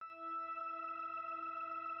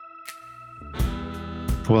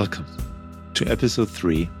Welcome to episode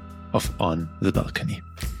 3 of On the Balcony.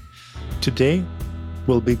 Today,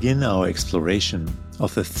 we'll begin our exploration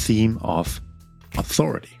of the theme of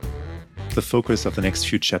authority, the focus of the next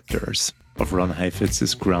few chapters of Ron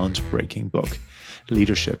Heifetz's groundbreaking book,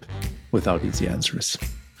 Leadership Without Easy Answers.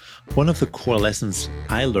 One of the core lessons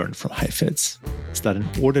I learned from Heifetz is that in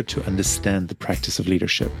order to understand the practice of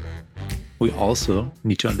leadership, we also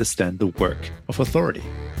need to understand the work of authority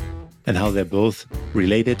and how they're both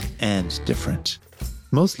related and different.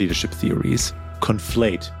 Most leadership theories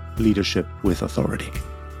conflate leadership with authority.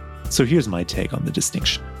 So here's my take on the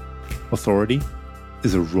distinction. Authority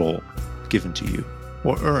is a role given to you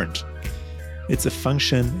or earned. It's a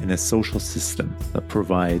function in a social system that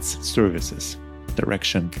provides services,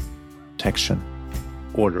 direction, protection,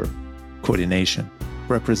 order, coordination,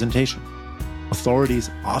 representation. Authorities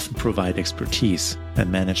often provide expertise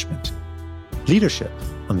and management. Leadership,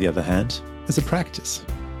 on the other hand, is a practice,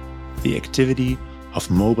 the activity of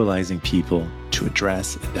mobilizing people to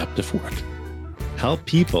address adaptive work. Help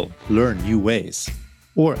people learn new ways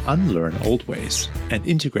or unlearn old ways and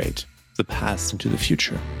integrate the past into the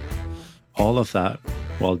future. All of that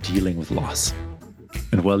while dealing with loss.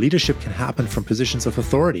 And while leadership can happen from positions of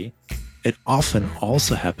authority, it often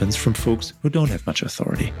also happens from folks who don't have much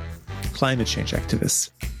authority. Climate change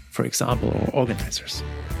activists, for example, or organizers.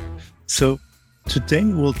 So today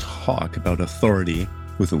we'll talk about authority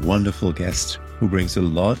with a wonderful guest who brings a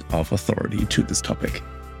lot of authority to this topic.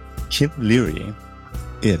 Kim Leary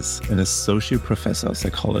is an associate professor of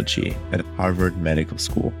psychology at Harvard Medical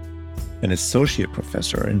School, an associate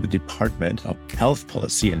professor in the Department of Health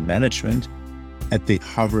Policy and Management at the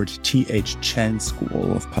Harvard T.H. Chan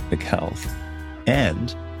School of Public Health,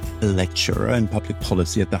 and a lecturer in public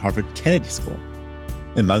policy at the Harvard Kennedy School.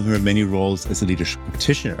 Among her many roles as a leadership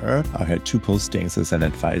practitioner are her 2 postings as an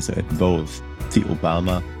advisor at both the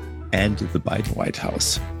Obama and the Biden White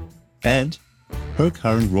House, and her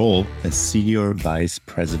current role as senior vice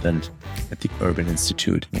president at the Urban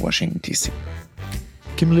Institute in Washington, D.C.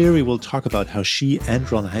 Kim Leary will talk about how she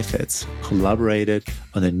and Ron Heifetz collaborated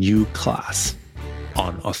on a new class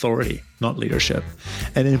on authority, not leadership,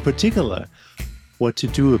 and in particular, what to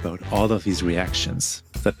do about all of these reactions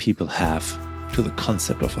that people have to the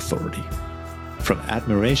concept of authority, from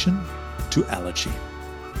admiration to allergy.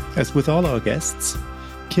 As with all our guests,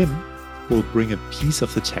 Kim will bring a piece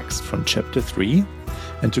of the text from chapter 3,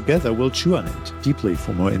 and together we'll chew on it deeply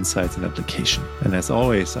for more insights and application. And as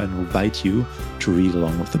always, I invite you to read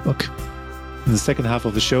along with the book. In the second half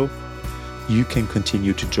of the show, you can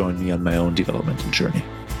continue to join me on my own developmental journey.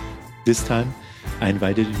 This time, I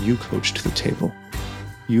invited a new coach to the table,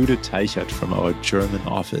 Judit Teichert from our German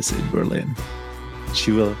office in Berlin.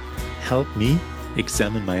 She will help me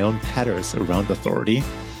examine my own patterns around authority,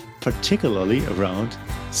 particularly around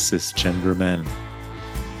cisgender men.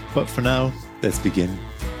 But for now, let's begin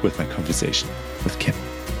with my conversation with Kim.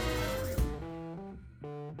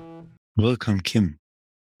 Welcome, Kim.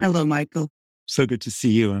 Hello, Michael. So good to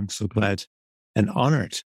see you. I'm so glad and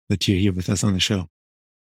honored that you're here with us on the show.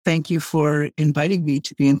 Thank you for inviting me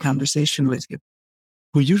to be in conversation with you.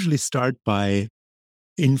 We usually start by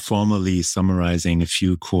informally summarizing a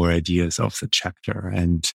few core ideas of the chapter.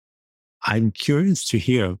 And I'm curious to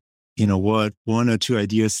hear, what 1 or 2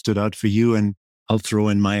 ideas stood out for you, and I'll throw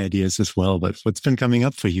in my ideas as well. But what's been coming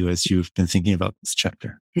up for you as you've been thinking about this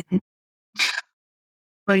chapter?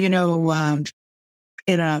 Well,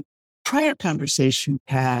 in a prior conversation,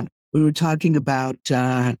 Pat, we were talking about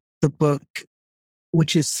the book,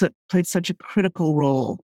 which has played such a critical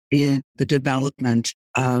role in the development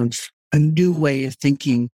of a new way of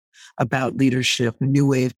thinking about leadership, a new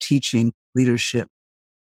way of teaching leadership.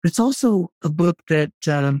 It's also a book that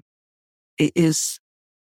is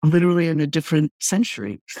literally in a different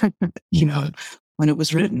century, when it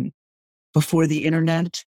was written, before the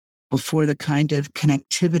internet, before the kind of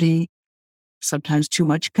connectivity, sometimes too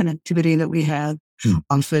much connectivity that we have,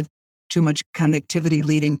 often too much connectivity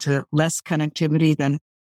leading to less connectivity than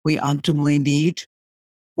we optimally need.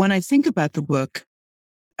 When I think about the book,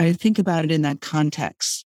 I think about it in that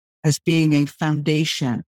context as being a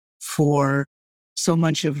foundation for so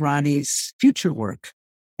much of Ronnie's future work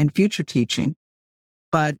and future teaching,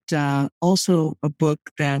 but also a book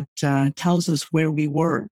that tells us where we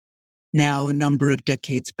were now a number of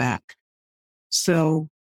decades back. So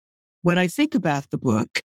when I think about the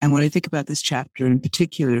book and when I think about this chapter in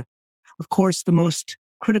particular, of course, the most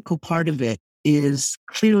critical part of it is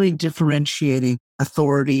clearly differentiating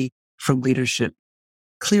authority from leadership,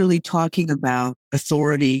 clearly talking about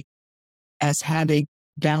authority as having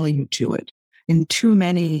value to it. In too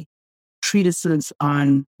many treatises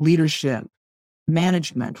on leadership,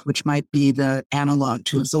 management, which might be the analog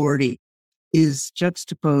to authority, is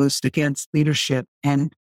juxtaposed against leadership.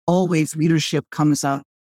 And always leadership comes up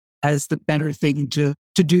as the better thing to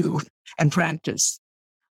do and practice.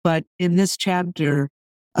 But in this chapter,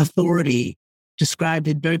 authority, described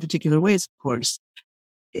in very particular ways, of course,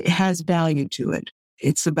 it has value to it.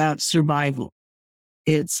 It's about survival.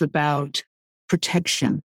 It's about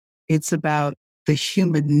protection. It's about the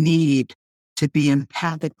human need to be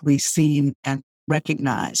empathically seen and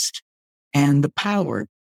recognized, and the power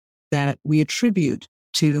that we attribute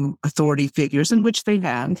to authority figures, in which they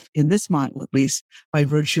have, in this model at least, by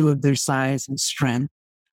virtue of their size and strength,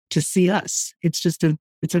 to see us. It's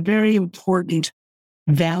a very important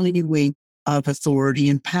valuing of authority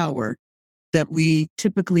and power that we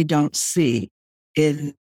typically don't see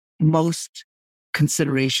in most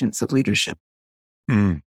considerations of leadership.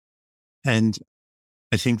 Mm. And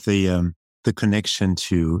I think the connection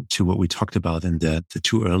to what we talked about in the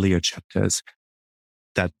two earlier chapters,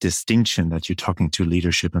 that distinction that you're talking to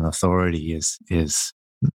leadership and authority is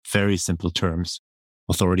very simple terms.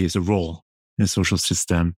 Authority is a role in a social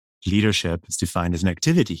system. Leadership is defined as an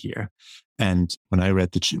activity here. And when I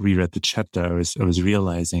reread the chapter, I was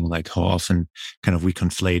realizing like how often kind of we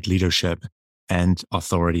conflate leadership and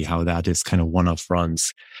authority, how that is kind of one of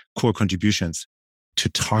Ron's core contributions to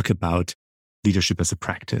talk about leadership as a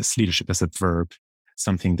practice, leadership as a verb,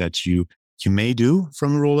 something that you may do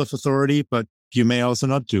from a role of authority, but you may also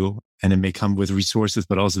not do. And it may come with resources,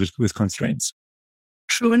 but also with constraints.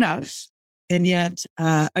 True enough. And yet,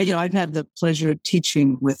 I've had the pleasure of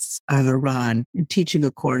teaching with Ron, and teaching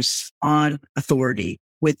a course on authority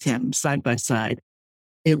with him side by side.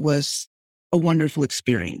 It was a wonderful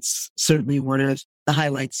experience, certainly one of the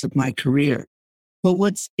highlights of my career. But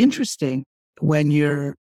what's interesting when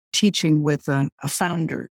you're teaching with a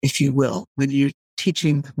founder, if you will, when you're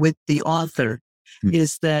teaching with the author,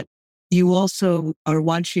 is that you also are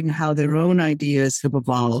watching how their own ideas have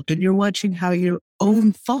evolved, and you're watching how your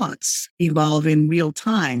own thoughts evolve in real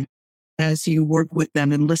time as you work with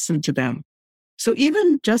them and listen to them. So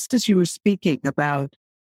even just as you were speaking about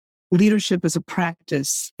leadership as a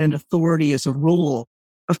practice and authority as a role,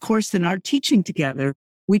 of course, in our teaching together,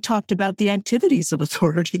 we talked about the activities of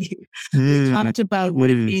authority. We talked about what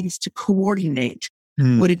it means to coordinate,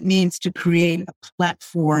 what it means to create a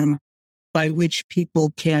platform by which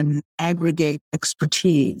people can aggregate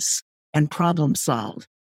expertise and problem solve.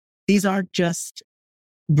 These aren't just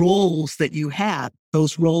roles that you have.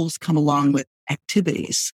 Those roles come along with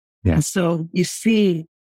activities. Yeah. And so you see,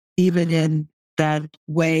 even in that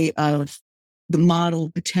way of the model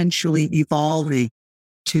potentially evolving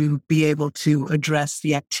to be able to address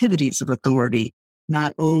the activities of authority,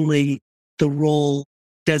 not only the role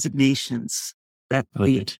designations that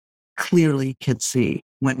we clearly can see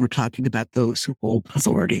when we're talking about those who hold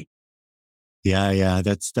authority. Yeah,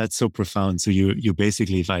 that's so profound. So you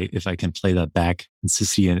basically, if I can play that back and to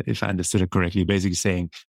see if I understood it correctly, you're basically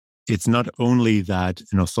saying it's not only that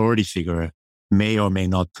an authority figure may or may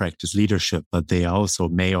not practice leadership, but they also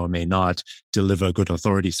may or may not deliver good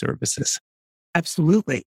authority services.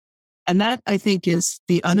 Absolutely. And that, I think, is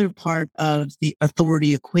the other part of the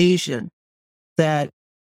authority equation that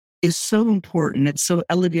is so important. It's so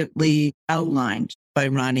elegantly outlined by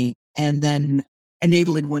Ronnie, and then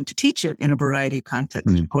enabling one to teach it in a variety of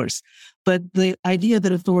contexts, of course. But the idea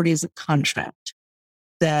that authority is a contract,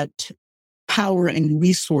 that power and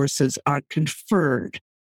resources are conferred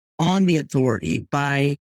on the authority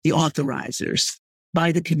by the authorizers,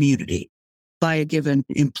 by the community, by a given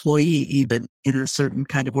employee, even in a certain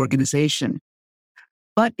kind of organization.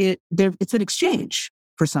 But it's an exchange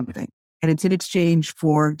for something. And it's in exchange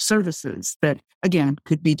for services that, again,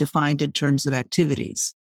 could be defined in terms of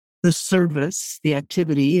activities. The service, the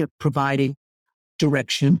activity of providing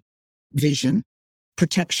direction, vision,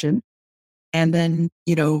 protection, and then,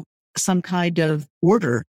 some kind of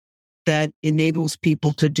order that enables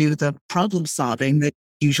people to do the problem solving that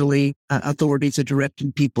usually authorities are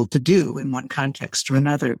directing people to do in one context or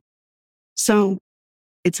another. So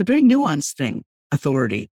it's a very nuanced thing,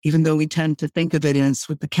 authority, even though we tend to think of it as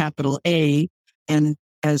with the capital A. And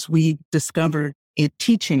as we discovered in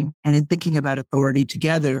teaching and in thinking about authority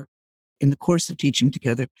together, in the course of teaching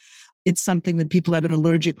together, it's something that people have an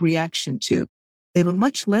allergic reaction to. They have a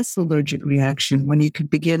much less allergic reaction when you can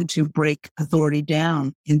begin to break authority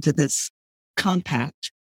down into this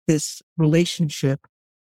compact, this relationship,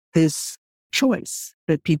 this choice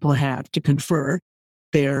that people have to confer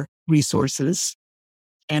their resources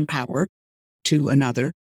and power to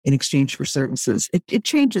another in exchange for services. It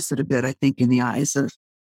changes it a bit, I think, in the eyes of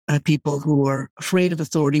people who are afraid of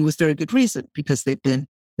authority with very good reason, because they've been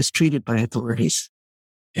mistreated by authorities.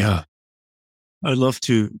 Yeah. I'd love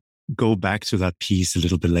to go back to that piece a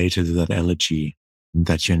little bit later, to that elegy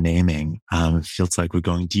that you're naming. It feels like we're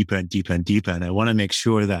going deeper and deeper and deeper. And I want to make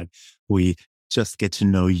sure that we just get to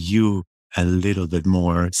know you a little bit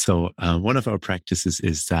more. So one of our practices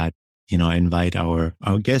is that, I invite our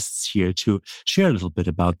guests here to share a little bit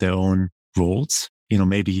about their own roles,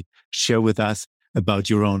 maybe share with us about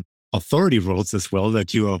your own authority roles as well,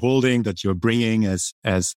 that you are holding, that you're bringing as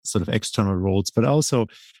sort of external roles, but also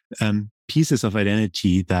pieces of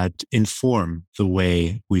identity that inform the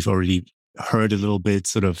way we've already heard a little bit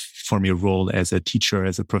sort of from your role as a teacher,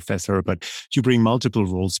 as a professor, but you bring multiple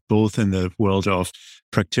roles, both in the world of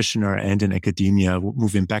practitioner and in academia,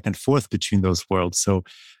 moving back and forth between those worlds. So,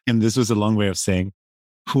 and this was a long way of saying,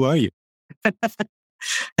 who are you?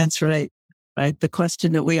 That's right. Right. The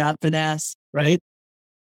question that we often ask, right?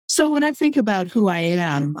 So when I think about who I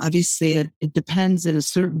am, obviously it depends in a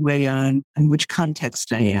certain way on which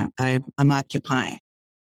context I'm occupying.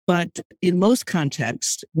 But in most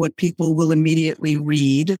contexts, what people will immediately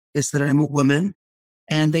read is that I'm a woman,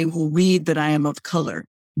 and they will read that I am of color.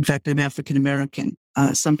 In fact, I'm African American.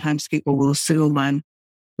 Sometimes people will assume I'm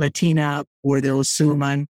Latina, or they'll assume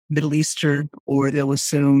I'm Middle Eastern, or they'll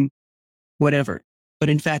assume whatever. But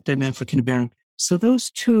in fact, I'm African American. So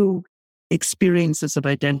those two experiences of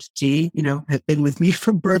identity, have been with me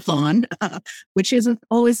from birth on, which isn't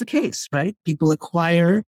always the case, right? People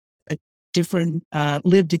acquire a different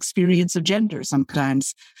lived experience of gender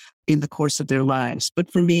sometimes in the course of their lives. But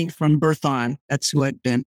for me, from birth on, that's who I've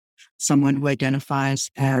been. Someone who identifies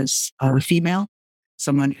as a female,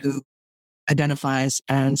 someone who identifies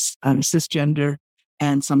as cisgender,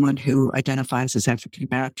 and someone who identifies as African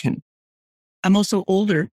American. I'm also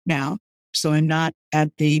older now, so I'm not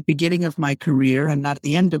at the beginning of my career. I'm not at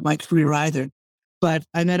the end of my career either. But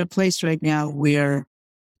I'm at a place right now where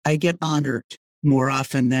I get honored more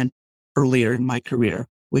often than earlier in my career,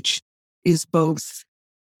 which is both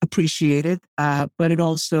appreciated, but it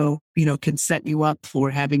also, can set you up for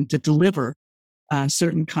having to deliver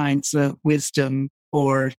certain kinds of wisdom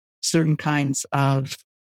or certain kinds of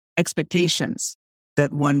expectations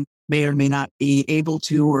that one may or may not be able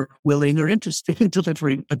to or willing or interested in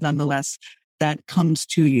delivering, but nonetheless, that comes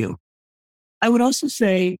to you. I would also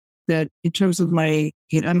say that in terms of I'm a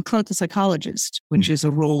clinical psychologist, which is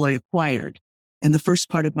a role I acquired. And the first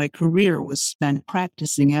part of my career was spent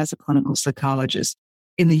practicing as a clinical psychologist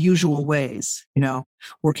in the usual ways,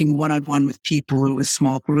 working one-on-one with people and with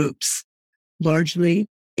small groups, largely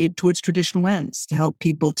towards traditional ends to help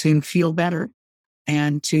people to feel better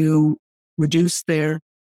and to reduce their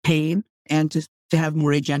pain and to have more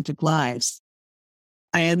agentic lives.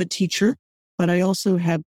 I am a teacher, but I also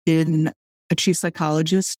have been a chief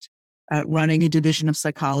psychologist running a division of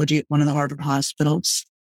psychology at one of the Harvard hospitals.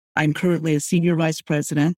 I'm currently a senior vice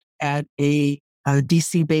president at a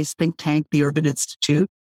DC-based think tank, the Urban Institute.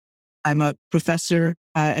 I'm a professor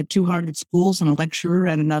at 2 Harvard schools and a lecturer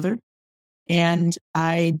at another. And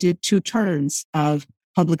I did 2 terms of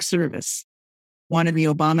public service. One in the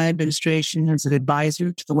Obama administration as an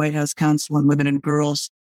advisor to the White House Council on Women and Girls,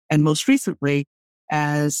 and most recently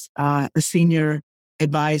as a senior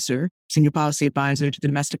policy advisor to the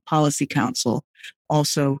Domestic Policy Council,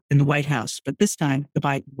 also in the White House, but this time the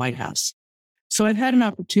Biden White House. So I've had an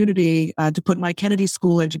opportunity to put my Kennedy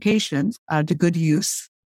School education to good use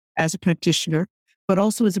as a practitioner, but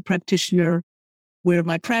also as a practitioner where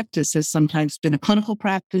my practice has sometimes been a clinical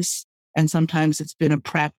practice and sometimes it's been a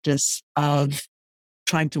practice of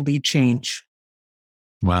trying to lead change.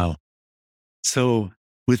 Wow. So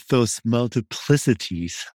with those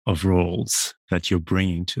multiplicities of roles that you're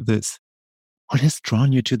bringing to this, what has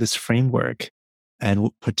drawn you to this framework? And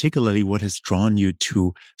particularly, what has drawn you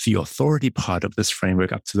to the authority part of this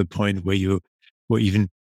framework up to the point where you were even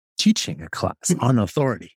teaching a class on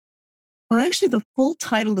authority? Well, actually, the full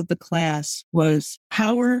title of the class was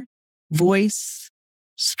Power, Voice,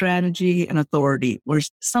 Strategy, and Authority, or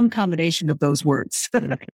some combination of those words.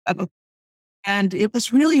 And it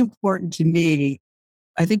was really important to me.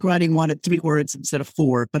 I think Ronnie wanted 3 words instead of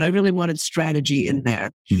 4, but I really wanted strategy in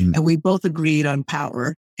there. Mm-hmm. And we both agreed on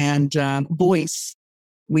power, and voice,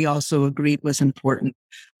 we also agreed was important.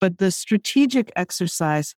 But the strategic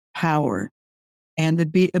exercise, power, and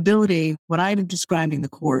the ability, when I'm describing the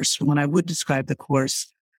course, when I would describe the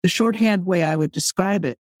course, the shorthand way I would describe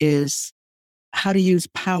it is how to use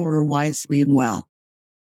power wisely and well.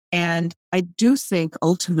 And I do think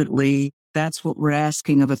ultimately that's what we're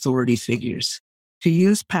asking of authority figures, to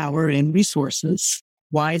use power and resources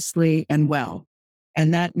wisely and well.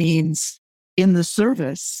 And that means in the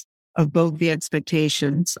service of both the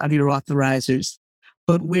expectations of your authorizers,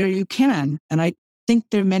 But where you can, and I think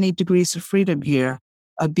there are many degrees of freedom here,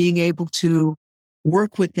 of being able to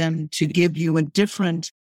work with them to give you a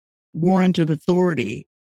different warrant of authority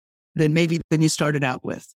than you started out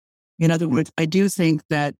with. In other words, I do think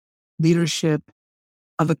that leadership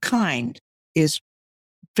of a kind is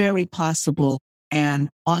very possible and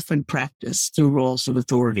often practiced through roles of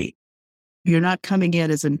authority. You're not coming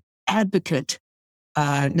in as an advocate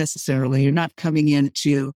necessarily. You're not coming in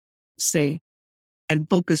to say and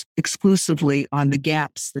focus exclusively on the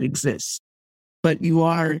gaps that exist. But you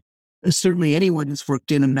are, certainly anyone who's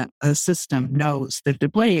worked in a system knows that there are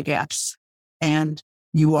plenty of gaps, and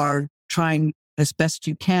you are trying as best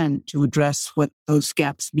you can to address what those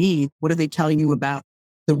gaps need. What are they telling you about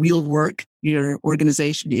the real work your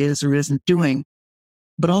organization is or isn't doing?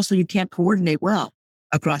 But also you can't coordinate well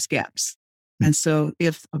across gaps. And so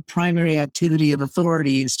if a primary activity of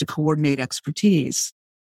authority is to coordinate expertise,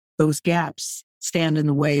 those gaps stand in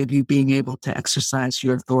the way of you being able to exercise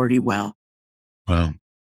your authority well. Wow.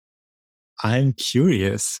 I'm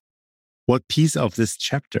curious, what piece of this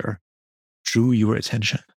chapter drew your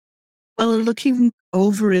attention? Well, looking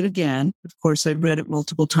over it again, of course, I've read it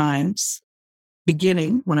multiple times,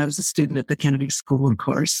 beginning when I was a student at the Kennedy School, of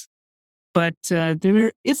course. But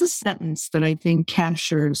there is a sentence that I think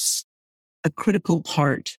captures a critical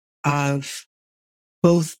part of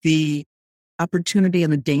both the opportunity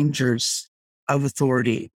and the dangers of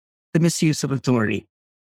authority, the misuse of authority.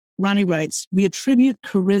 Ronnie writes, "We attribute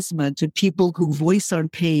charisma to people who voice our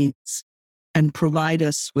pains and provide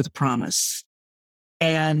us with promise."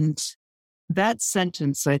 And that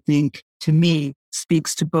sentence, I think, to me,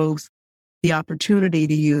 speaks to both the opportunity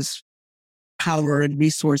to use power and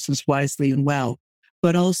resources wisely and well,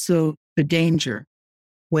 but also the danger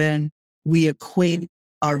when we equate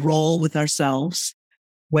our role with ourselves,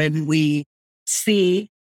 when we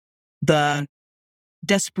see the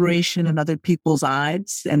desperation in other people's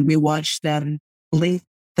eyes and we watch them link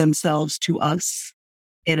themselves to us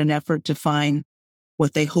in an effort to find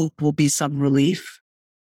what they hope will be some relief.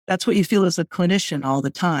 That's what you feel as a clinician all the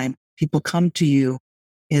time. People come to you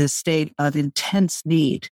in a state of intense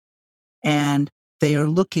need, and they are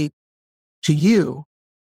looking to you,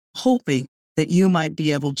 hoping that you might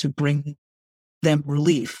be able to bring them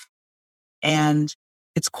relief. And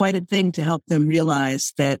it's quite a thing to help them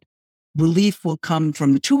realize that relief will come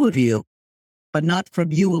from the two of you, but not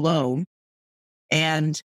from you alone.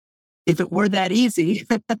 And if it were that easy,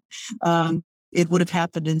 it would have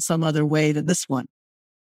happened in some other way than this one.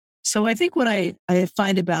 So I think what I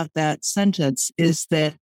find about that sentence is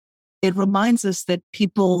that it reminds us that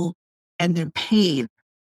people and their pain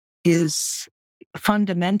is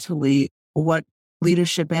fundamentally what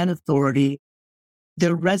leadership and authority,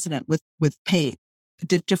 they're resonant with pain,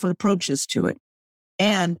 different approaches to it.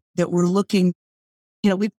 And that we're looking,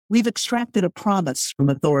 we've extracted a promise from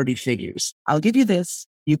authority figures. I'll give you this,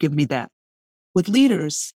 you give me that. With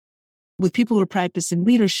leaders, with people who are practicing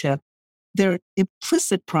leadership, they're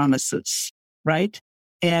implicit promises, right?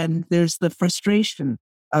 And there's the frustration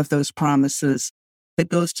of those promises that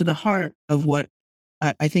goes to the heart of what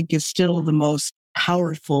I think is still the most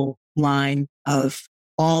powerful line of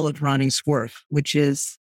all of Ronnie's work, which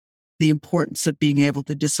is the importance of being able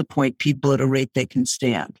to disappoint people at a rate they can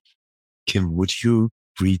stand. Kim, would you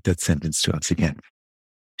read that sentence to us again?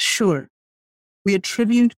 Sure. We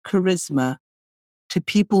attribute charisma to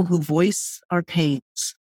people who voice our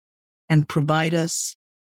pains and provide us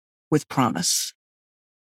with promise.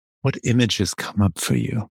 What images come up for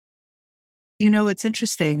you? It's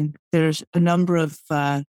interesting. There's a number of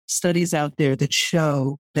studies out there that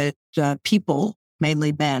show that people,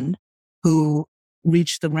 mainly men, who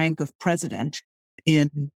reach the rank of president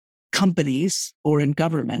in companies or in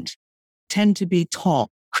government tend to be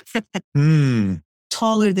tall,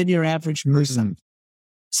 taller than your average person.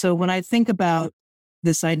 So when I think about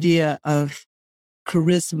this idea of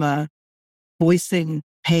charisma, voicing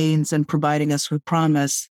pains and providing us with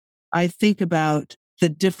promise, I think about the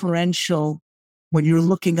differential when you're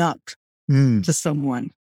looking up to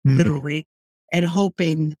someone, literally, and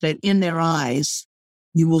hoping that in their eyes,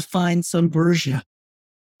 you will find some version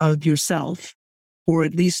of yourself, or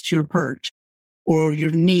at least your hurt or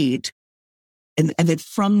your need. And that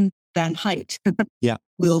from that height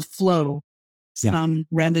will flow some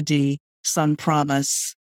remedy, some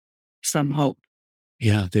promise, some hope.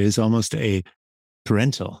 Yeah, there is almost a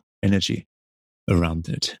parental energy around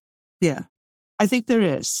it. Yeah, I think there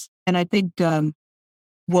is. And I think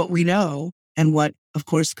what we know and what, of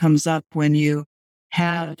course, comes up when you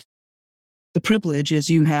have the privilege, as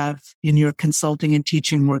you have in your consulting and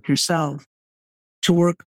teaching work yourself, to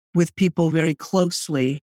work with people very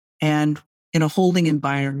closely and in a holding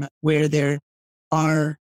environment where there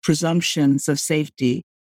are presumptions of safety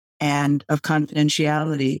and of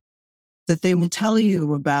confidentiality, that they will tell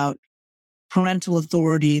you about parental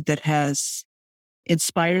authority that has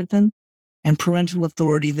inspired them and parental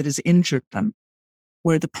authority that has injured them,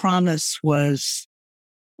 where the promise was,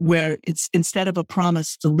 where it's instead of a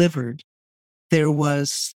promise delivered, there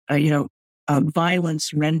was,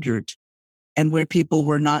 violence rendered, and where people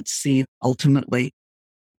were not seen ultimately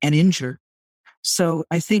and injured. So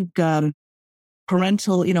I think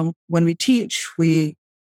parental, when we teach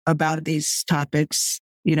about these topics,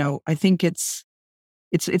 I think it's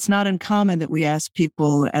not uncommon that we ask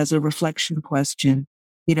people as a reflection question,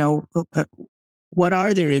 what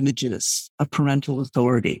are their images of parental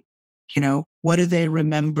authority? What do they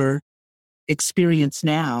remember, experience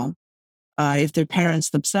now? If they're parents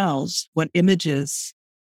themselves, what images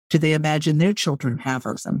do they imagine their children have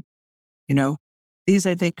of them? These,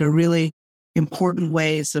 I think, are really important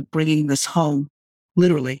ways of bringing this home,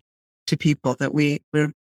 literally, to people, that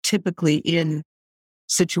we're typically in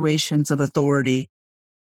situations of authority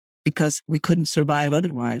because we couldn't survive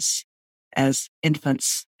otherwise as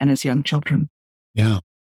infants and as young children. Yeah.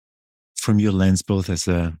 From your lens, both as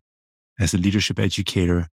a leadership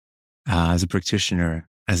educator, as a practitioner,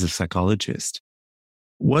 as a psychologist,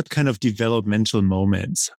 what kind of developmental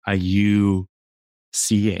moments are you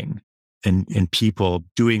seeing in people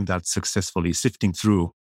doing that successfully, sifting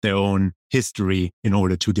through their own history in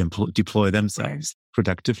order to deploy themselves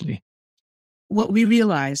productively? What we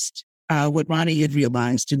realized, what Ronnie had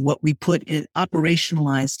realized, and what we put in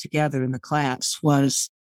operationalized together in the class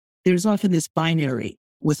was there's often this binary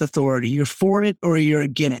with authority. You're for it or you're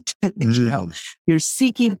against it. Mm-hmm. You're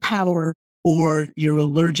seeking power or you're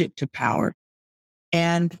allergic to power.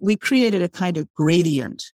 And we created a kind of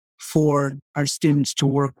gradient for our students to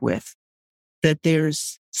work with, that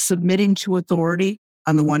there's submitting to authority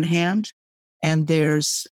on the one hand, and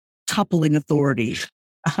there's coupling authority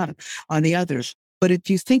on the other. But if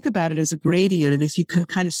you think about it as a gradient, and if you could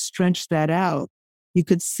kind of stretch that out, you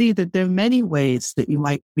could see that there are many ways that you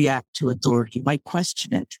might react to authority. You might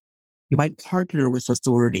question it. You might partner with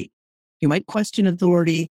authority. You might question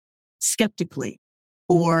authority skeptically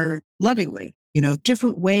or lovingly,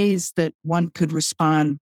 different ways that one could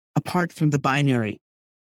respond apart from the binary.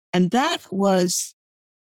 And that was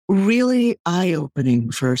really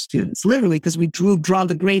eye-opening for our students, literally, because we draw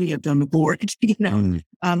the gradient on the board.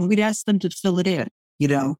 We'd ask them to fill it in.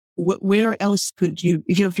 Where else could you,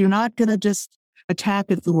 if you're not going to just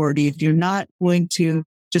attack authority, if you're not going to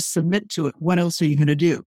just submit to it, what else are you going to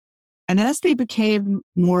do? And as they became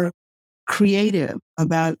more creative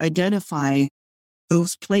about identifying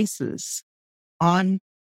those places on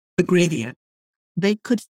the gradient, they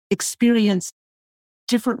could experience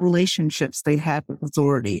different relationships they had with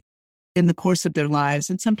authority in the course of their lives,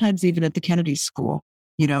 and sometimes even at the Kennedy School,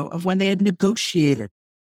 of when they had negotiated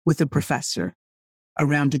with a professor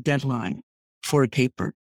around a deadline for a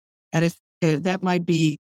paper. And if that might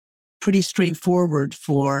be pretty straightforward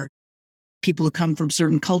for people who come from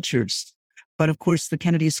certain cultures. But of course, the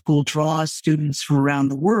Kennedy School draws students from around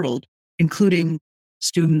the world, including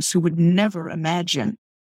students who would never imagine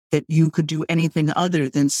that you could do anything other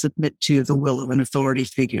than submit to the will of an authority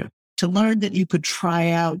figure. To learn that you could try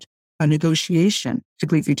out a negotiation,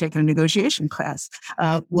 particularly if you take a negotiation class,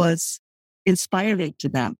 was inspiring to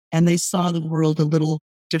them. And they saw the world a little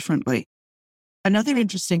differently. Another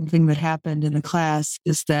interesting thing that happened in the class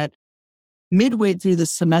is that midway through the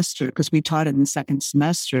semester, because we taught it in the second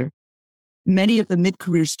semester, many of the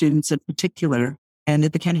mid-career students in particular, and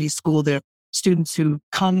at the Kennedy School, they're students who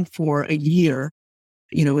come for a year,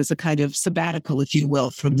 as a kind of sabbatical, if you will,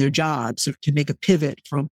 from their jobs, or to make a pivot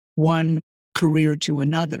from one career to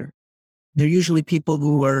another. They're usually people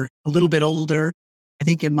who are a little bit older. I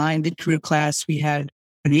think in my mid-career class, we had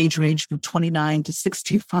an age range from 29 to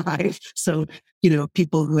 65. So,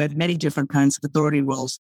 people who had many different kinds of authority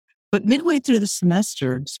roles. But midway through the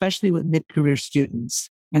semester, especially with mid-career students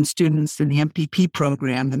and students in the MPP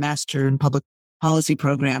program, the Master in Public Policy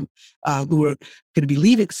program, who are going to be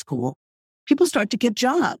leaving school, people start to get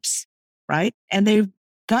jobs, right? And they've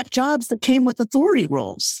got jobs that came with authority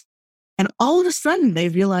roles. And all of a sudden they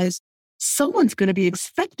realize someone's going to be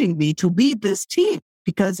expecting me to lead this team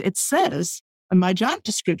because it says in my job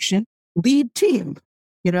description, lead team.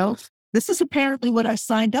 This is apparently what I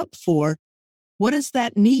signed up for. What does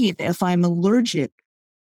that mean if I'm allergic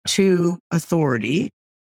to authority?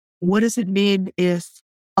 What does it mean if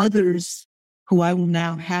others who I will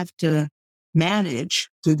now have to manage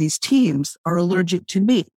through these teams are allergic to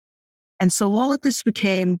me? And so all of this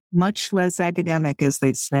became much less academic, as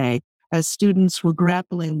they say, as students were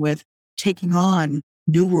grappling with taking on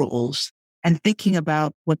new roles and thinking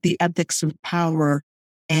about what the ethics of power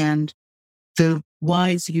and the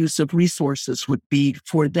wise use of resources would be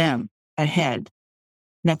for them ahead,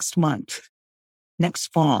 next month, next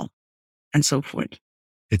fall, and so forth.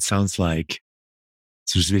 It sounds like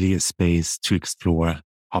there's really a space to explore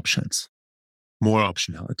options, more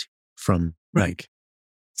optionality from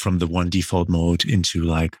from the one default mode into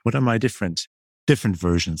like, what are my different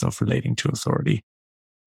versions of relating to authority?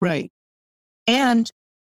 Right. And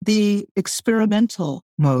the experimental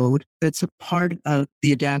mode that's a part of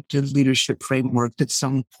the adaptive leadership framework that's so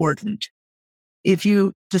important. If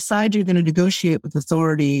you decide you're going to negotiate with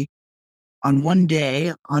authority on one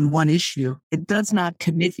day, on one issue, it does not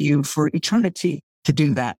commit you for eternity to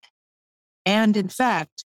do that. And in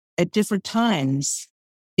fact, at different times,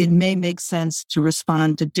 it may make sense to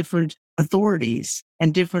respond to different authorities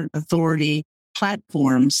and different authority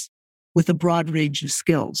platforms with a broad range of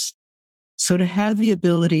skills. So to have the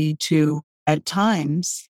ability to, at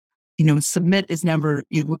times, submit is never,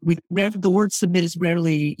 the word submit is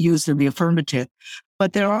rarely used in the affirmative,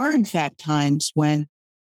 but there are in fact times when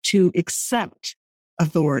to accept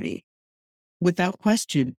authority without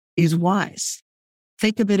question is wise.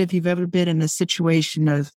 Think of it if you've ever been in a situation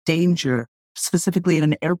of danger, specifically in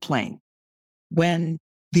an airplane, when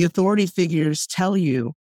the authority figures tell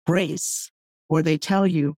you brace, or they tell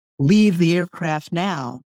you leave the aircraft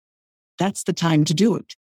now, that's the time to do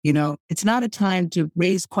it. It's not a time to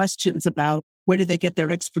raise questions about where did they get their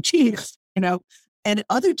expertise, and at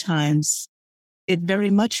other times it very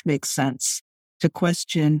much makes sense to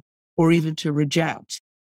question or even to reject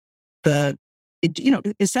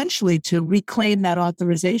essentially to reclaim that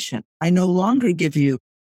authorization. I no longer give you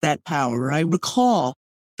that power. I recall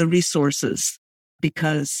the resources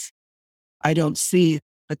because I don't see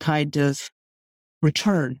the kind of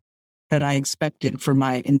return that I expected for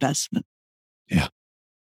my investment. Yeah.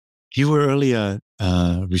 You were earlier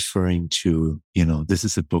referring to, this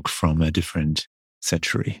is a book from a different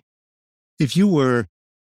century. If you were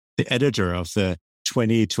the editor of the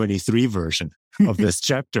 2023 version of this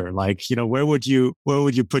chapter, where would you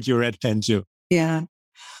put your red pen to? Yeah.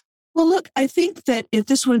 Well, look, I think that if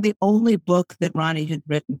this were the only book that Ronnie had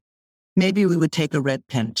written, maybe we would take a red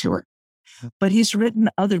pen to it. But he's written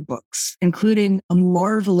other books, including a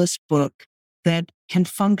marvelous book that can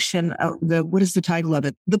function. What is the title of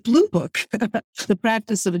it? The Blue Book, The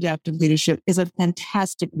Practice of Adaptive Leadership, is a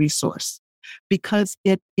fantastic resource because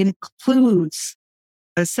it includes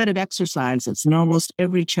a set of exercises in almost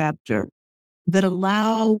every chapter that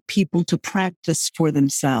allow people to practice for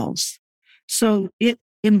themselves. So it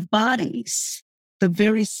embodies the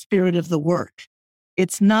very spirit of the work.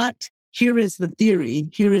 It's not, here is the theory,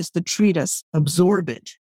 here is the treatise, absorb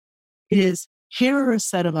it. It is, here are a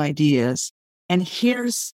set of ideas, and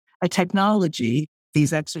here's a technology,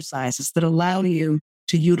 these exercises that allow you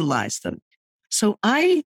to utilize them. So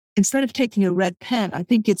instead of taking a red pen, I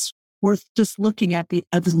think it's worth just looking at the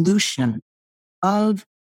evolution of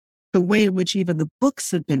the way in which even the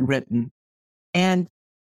books have been written. And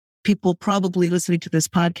people probably listening to this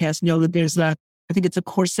podcast know that there's I think it's a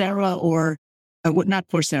Coursera or not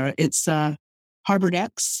Coursera, it's Harvard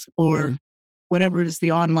X or whatever is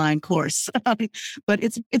the online course. But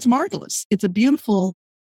it's marvelous. It's a beautiful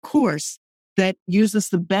course that uses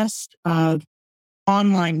the best of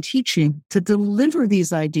online teaching to deliver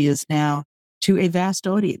these ideas now to a vast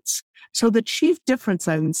audience. So the chief difference,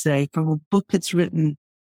 I would say, from a book that's written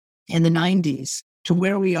in the 90s to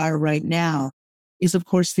where we are right now is, of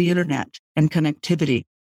course, the internet and connectivity,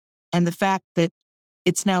 and the fact that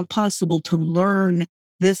it's now possible to learn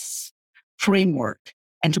this framework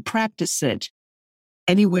and to practice it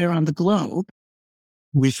anywhere on the globe.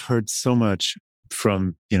 We've heard so much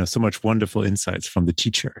from, so much wonderful insights from the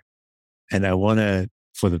teacher. And I want to,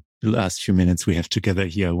 for the last few minutes we have together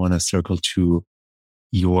here, I want to circle to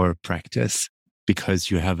your practice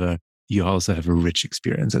because you also have a rich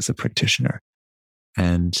experience as a practitioner.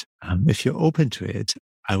 And if you're open to it,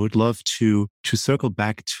 I would love to circle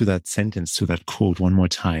back to that sentence, to that quote one more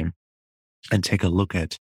time and take a look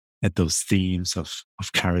at those themes of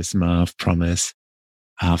charisma, of promise,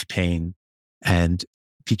 of pain, and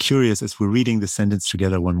be curious as we're reading the sentence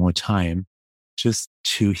together one more time, just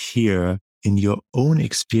to hear in your own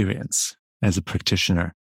experience as a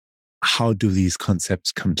practitioner, how do these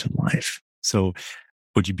concepts come to life? So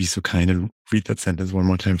would you be so kind and read that sentence one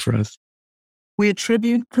more time for us? We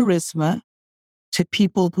attribute charisma to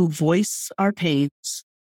people who voice our pains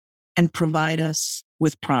and provide us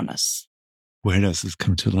with promise. Where does this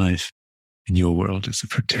come to life in your world as a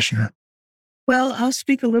practitioner? Well, I'll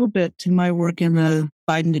speak a little bit to my work in the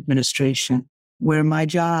Biden administration. where my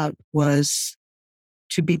job was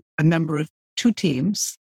to be a member of two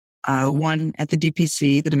teams, one at the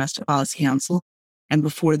DPC, the Domestic Policy Council, and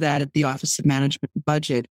before that at the Office of Management and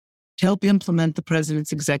Budget, to help implement the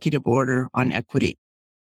president's executive order on equity.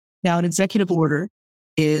 Now, an executive order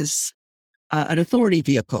is an authority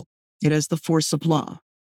vehicle. It has the force of law.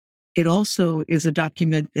 It also is a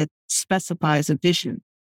document that specifies a vision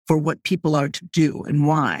for what people are to do and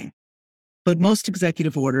why. But most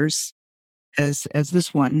executive orders, as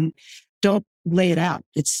this one, don't lay it out.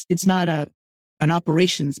 It's not an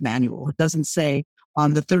operations manual. It doesn't say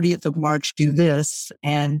on the 30th of March, do this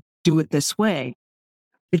and do it this way.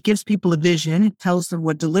 It gives people a vision. It tells them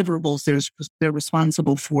what deliverables they're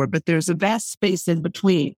responsible for, but there's a vast space in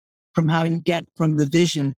between from how you get from the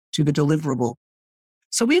vision to the deliverable.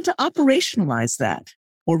 So we had to operationalize that,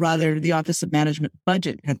 or rather the Office of Management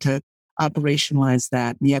Budget had to operationalize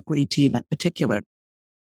that, the equity team in particular.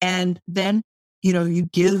 And then, you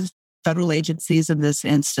give federal agencies in this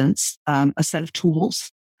instance a set of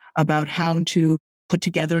tools about how to put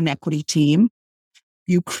together an equity team.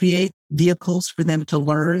 You create vehicles for them to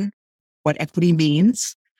learn what equity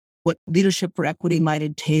means, what leadership for equity might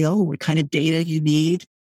entail, what kind of data you need,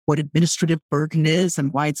 what administrative burden is,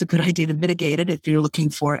 and why it's a good idea to mitigate it if you're looking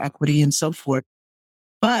for equity and so forth.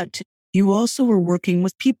 But you also were working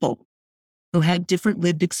with people who had different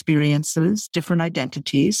lived experiences, different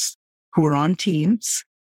identities, who are on teams.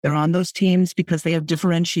 They're on those teams because they have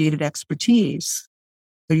differentiated expertise.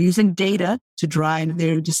 They're using data to drive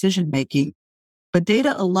their decision-making. But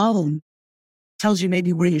data alone tells you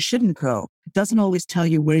maybe where you shouldn't go. It doesn't always tell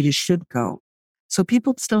you where you should go. So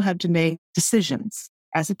people still have to make decisions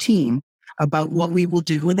as a team about what we will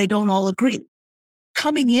do, and they don't all agree.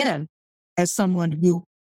 Coming in as someone who,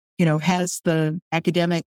 has the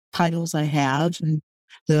academic titles I have and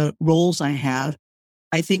the roles I have,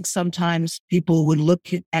 I think sometimes people would look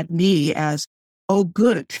at me as, oh,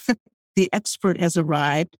 good, the expert has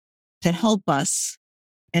arrived to help us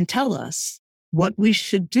and tell us what we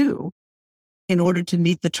should do in order to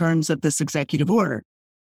meet the terms of this executive order.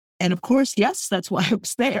 And of course, yes, that's why I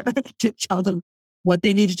was there, to tell them what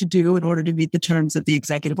they needed to do in order to meet the terms of the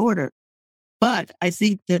executive order. But I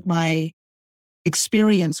think that my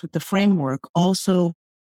experience with the framework also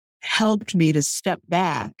helped me to step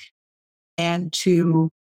back and to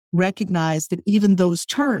recognize that even those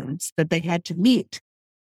terms that they had to meet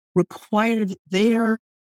required their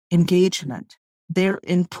engagement, their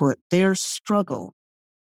input, their struggle,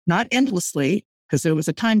 not endlessly, because there was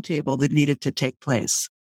a timetable that needed to take place.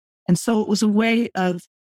 And so it was a way of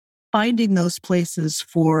finding those places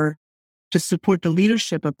to support the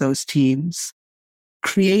leadership of those teams,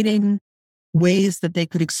 creating ways that they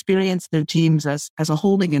could experience their teams as a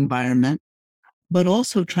holding environment, but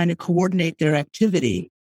also trying to coordinate their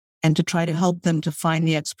activity and to try to help them to find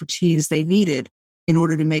the expertise they needed in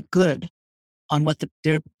order to make good on what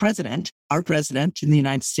their president, our president in the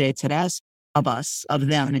United States, had asked of us, of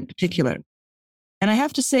them in particular. And I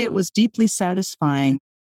have to say it was deeply satisfying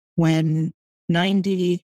when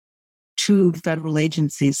 92 federal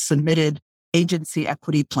agencies submitted agency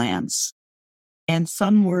equity plans. And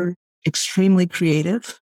some were extremely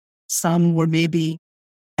creative. Some were maybe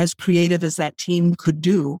as creative as that team could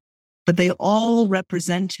do, but they all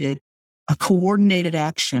represented a coordinated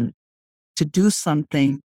action to do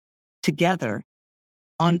something together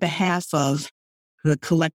on behalf of the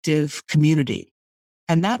collective community.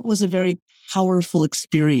 And that was a very powerful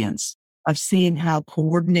experience of seeing how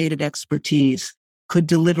coordinated expertise could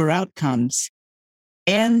deliver outcomes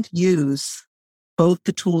and use both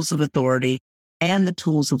the tools of authority and the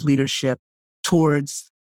tools of leadership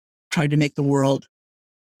towards trying to make the world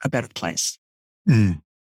a better place.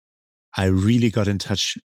 I really got in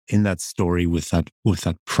touch in that story with that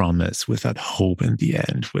promise, with that hope in the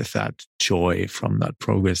end, with that joy from that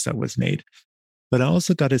progress that was made. But I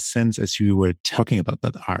also got a sense as you were talking about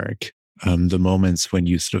that arc, the moments when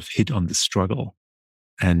you sort of hit on the struggle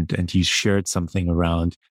and you shared something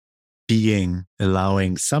around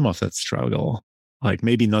allowing some of that struggle, like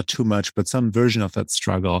maybe not too much, but some version of that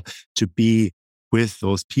struggle to be with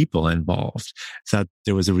those people involved, that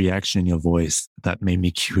there was a reaction in your voice that made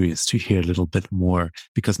me curious to hear a little bit more,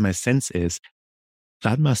 because my sense is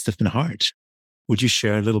that must have been hard. Would you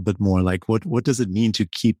share a little bit more? Like what does it mean to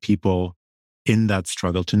keep people in that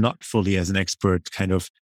struggle, to not fully as an expert kind of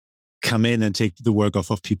come in and take the work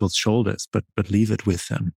off of people's shoulders, but leave it with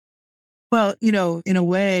them? Well, in a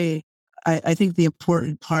way, I think the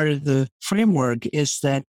important part of the framework is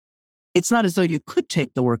that it's not as though you could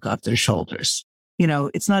take the work off their shoulders.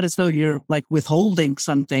 It's not as though you're like withholding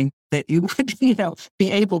something that you would,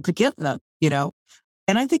 be able to give them,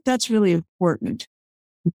 And I think that's really important.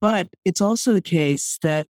 But it's also the case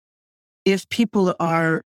that if people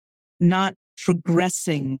are not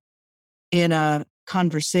progressing in a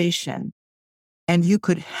conversation and you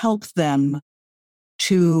could help them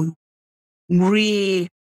to reorient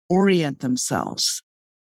themselves,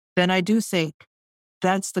 then I do think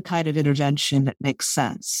that's the kind of intervention that makes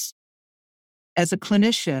sense. As a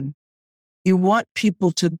clinician, you want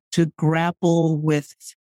people to grapple with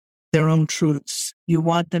their own truths. You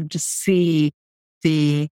want them to see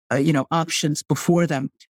the options before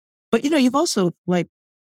them. But you've also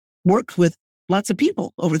worked with lots of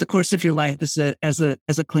people over the course of your life as a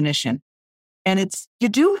clinician, and you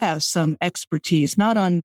do have some expertise not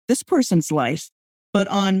on this person's life, but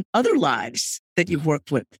on other lives that you've worked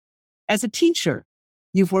with. As a teacher,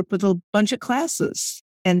 you've worked with a bunch of classes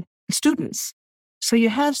and students, so you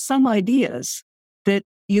have some ideas that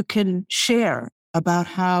you can share about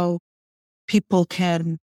how people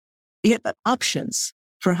can get options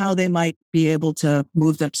for how they might be able to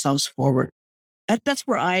move themselves forward. That's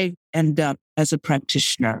where I end up as a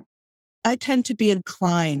practitioner. I tend to be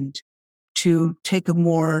inclined to take a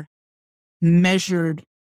more measured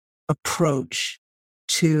approach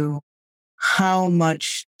to how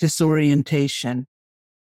much disorientation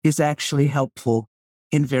is actually helpful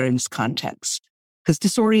in various contexts. Because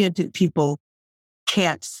disoriented people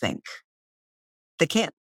can't think. They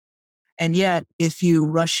can't. And yet, if you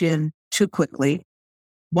rush in too quickly,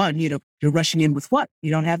 one, you're rushing in with what?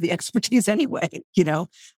 You don't have the expertise anyway,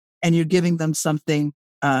 and you're giving them something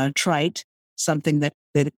trite, something that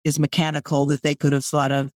is mechanical that they could have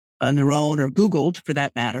thought of on their own or Googled for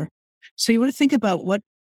that matter. So you want to think about what,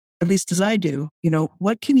 at least as I do,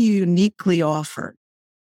 what can you uniquely offer?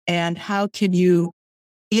 And how can you,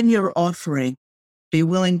 in your offering, be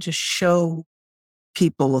willing to show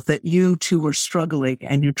people that you too are struggling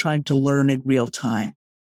and you're trying to learn in real time?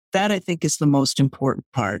 That, I think, is the most important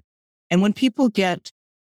part. And when people get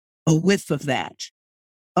a whiff of that,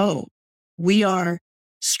 we are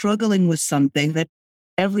struggling with something that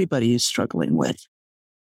everybody is struggling with.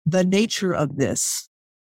 The nature of this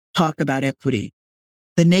talk about equity,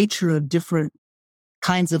 the nature of different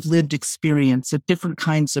kinds of lived experience, of different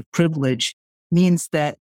kinds of privilege, means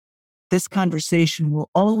that this conversation will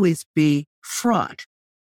always be fraught.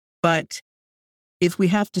 But if we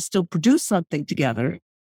have to still produce something together,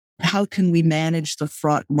 how can we manage the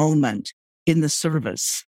fraught moment in the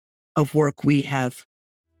service of work we have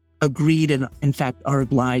agreed and, in fact, are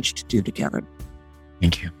obliged to do together?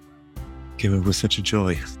 Thank you. Kim, it was such a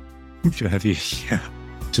joy to have you here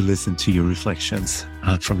to listen to your reflections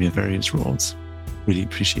from your various roles. Really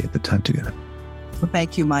appreciate the time together. Well,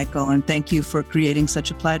 thank you, Michael, and thank you for creating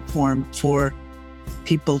such a platform for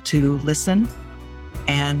people to listen.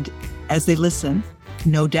 And as they listen,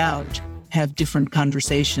 no doubt, have different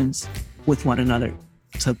conversations with one another.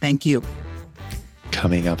 So thank you.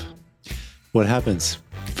 Coming up, what happens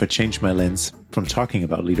if I change my lens from talking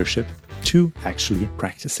about leadership to actually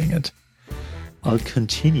practicing it? I'll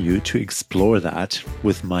continue to explore that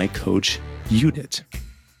with my coach, Judit.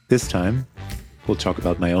 This time, we'll talk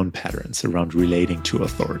about my own patterns around relating to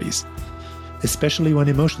authorities, especially when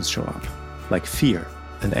emotions show up, like fear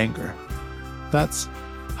and anger. That's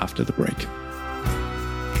after the break.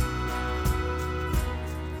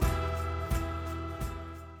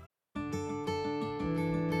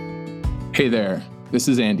 Hey there, this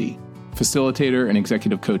is Andy, facilitator and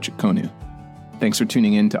executive coach at Koehler. Thanks for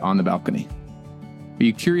tuning in to On the Balcony. Are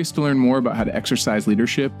you curious to learn more about how to exercise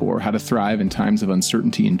leadership or how to thrive in times of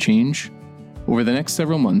uncertainty and change? Over the next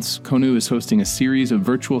several months, Koehler is hosting a series of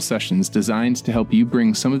virtual sessions designed to help you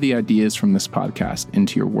bring some of the ideas from this podcast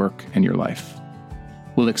into your work and your life.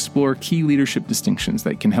 We'll explore key leadership distinctions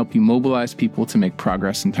that can help you mobilize people to make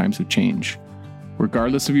progress in times of change,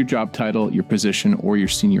 regardless of your job title, your position, or your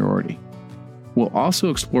seniority. We'll also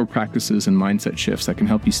explore practices and mindset shifts that can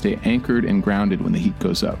help you stay anchored and grounded when the heat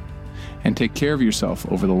goes up, and take care of yourself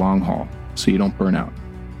over the long haul so you don't burn out.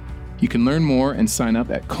 You can learn more and sign up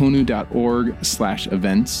at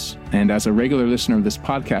koehler.org/events. And as a regular listener of this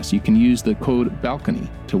podcast, you can use the code BALCONY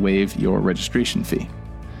to waive your registration fee.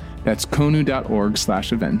 That's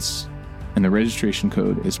koehler.org/events, and the registration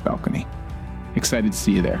code is BALCONY. Excited to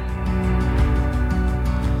see you there.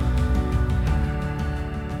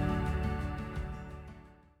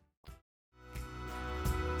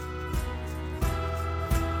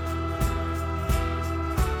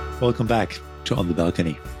 Welcome back to On the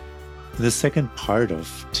Balcony. In the second part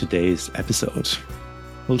of today's episode,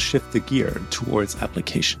 we'll shift the gear towards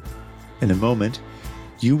application. In a moment,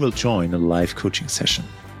 you will join a live coaching session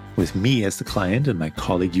with me as the client and my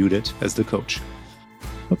colleague Judit as the coach.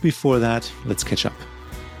 But before that, let's catch up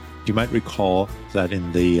You might recall that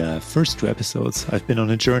in the first 2 episodes, I've been on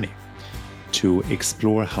a journey to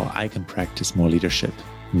explore how I can practice more leadership,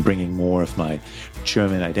 bringing more of my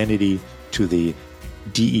German identity to the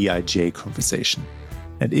DEIJ conversation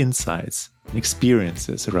and insights and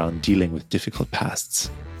experiences around dealing with difficult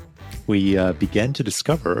pasts. We began to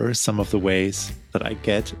discover some of the ways that I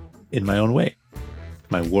get in my own way.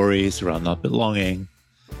 My worries around not belonging,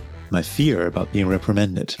 my fear about being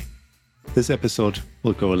reprimanded. This episode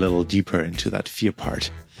will go a little deeper into that fear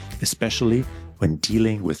part, especially when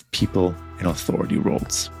dealing with people in authority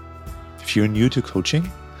roles. If you're new to coaching,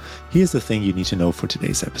 here's the thing you need to know for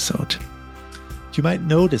today's episode. You might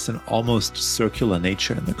notice an almost circular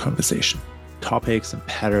nature in the conversation. Topics and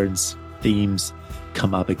patterns, themes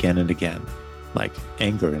come up again and again, like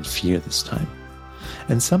anger and fear this time.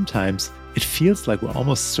 And sometimes it feels like we're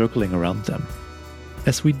almost circling around them.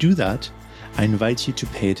 As we do that, I invite you to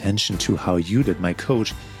pay attention to how Judit, my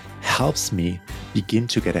coach, helps me begin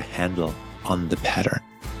to get a handle on the pattern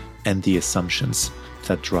and the assumptions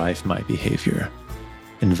that drive my behavior,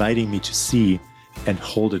 inviting me to see and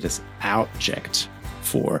hold it as object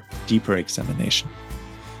for deeper examination.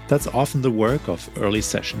 That's often the work of early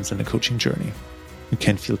sessions in a coaching journey. It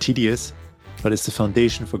can feel tedious, but it's the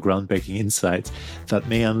foundation for groundbreaking insights that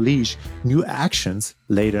may unleash new actions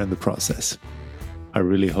later in the process. I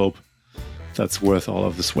really hope that's worth all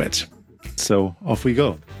of the sweat. So off we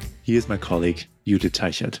go. Here's my colleague, Judit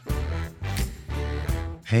Teichert.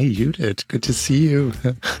 Hey, Judit, good to see you.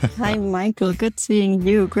 Hi, Michael. Good seeing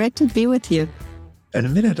you. Great to be with you. In a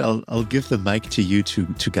minute, I'll give the mic to you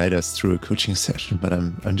to guide us through a coaching session. But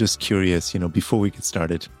I'm just curious, before we get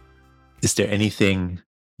started, is there anything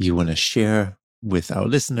you want to share with our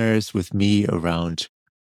listeners, with me, around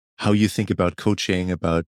how you think about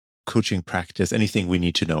coaching practice, anything we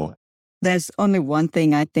need to know? There's only one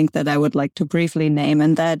thing I think that I would like to briefly name,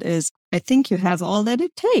 and that is, I think you have all that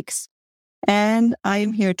it takes. And I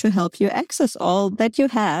am here to help you access all that you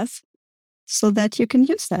have so that you can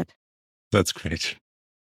use that. That's great.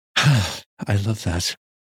 I love that.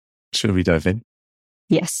 Shall we dive in?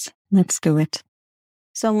 Yes, let's do it.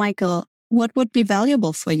 So, Michael, what would be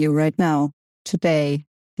valuable for you right now, today,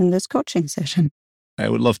 in this coaching session? I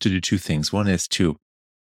would love to do 2 things. One is to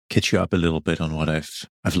catch you up a little bit on what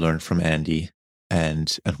I've learned from Andy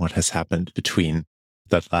and what has happened between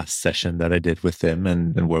that last session that I did with him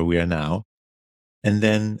and where we are now. And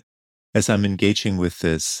then as I'm engaging with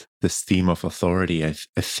this theme of authority, I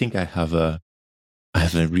think I have a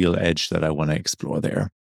real edge that I want to explore there.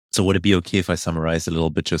 So would it be okay if I summarize a little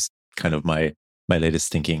bit, just kind of my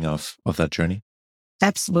latest thinking of that journey?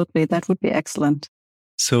 Absolutely. That would be excellent.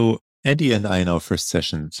 So Andy and I in our first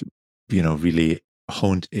sessions, really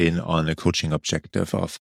honed in on a coaching objective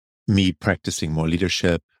of me practicing more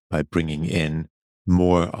leadership by bringing in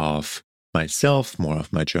more of myself, more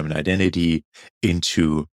of my German identity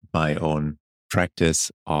into my own practice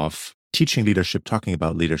of teaching leadership, talking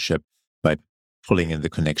about leadership, by pulling in the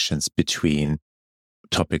connections between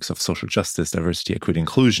topics of social justice, diversity, equity,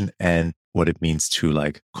 inclusion, and what it means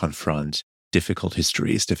to confront difficult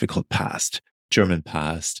histories, difficult past, German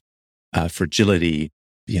past, fragility,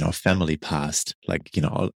 family past,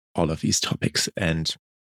 all of these topics. And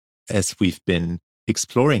as we've been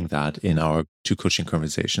exploring that in our 2 coaching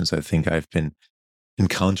conversations, I think I've been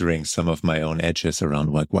encountering some of my own edges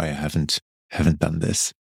around why I haven't done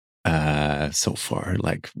this so far,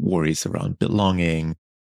 like worries around belonging,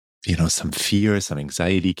 some fear, some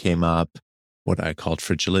anxiety came up, what I called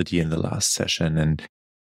fragility in the last session.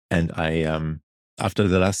 And I after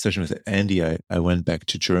the last session with Andy, I went back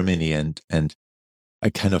to Germany and I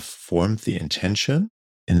kind of formed the intention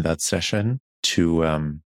in that session to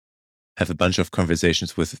have a bunch of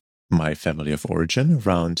conversations with my family of origin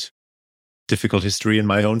around difficult history in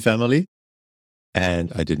my own family.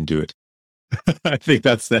 And I didn't do it. I think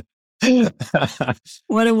that's the...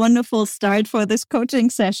 What a wonderful start for this coaching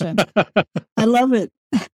session. I love it.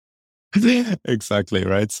 Exactly,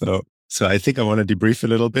 right? So I think I want to debrief a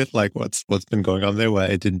little bit, like what's been going on there, why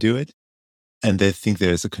I didn't do it. And I think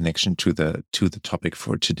there is a connection to the topic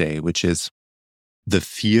for today, which is the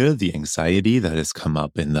fear, the anxiety that has come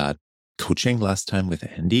up in that coaching last time with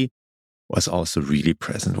Andy was also really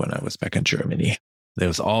present when I was back in Germany. There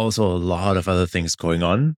was also a lot of other things going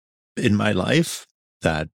on in my life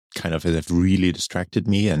that kind of have really distracted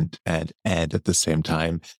me. And at the same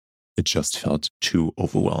time, it just felt too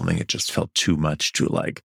overwhelming. It just felt too much to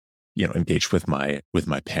engage with my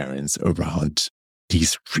parents around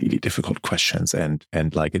these really difficult questions. And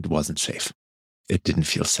it wasn't safe. It didn't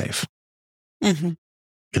feel safe. Mm-hmm.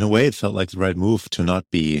 In a way, it felt like the right move to not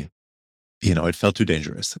be, it felt too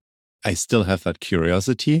dangerous. I still have that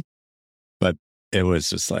curiosity it was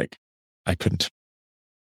just like, I couldn't.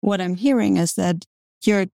 What I'm hearing is that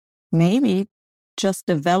you're maybe just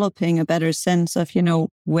developing a better sense of,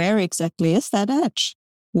 where exactly is that edge?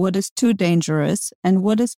 What is too dangerous and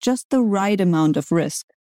what is just the right amount of risk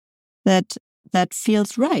that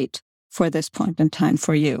feels right for this point in time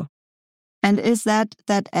for you? And is that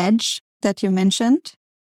edge that you mentioned?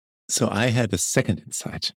 So I had a second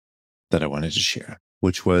insight that I wanted to share,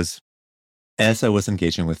 which was as I was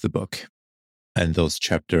engaging with the book and those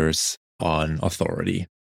chapters on authority,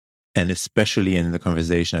 and especially in the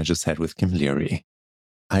conversation I just had with Kim Leary,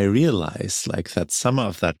 I realized that some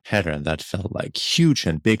of that pattern that felt huge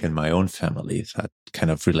and big in my own family, that kind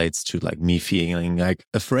of relates to me feeling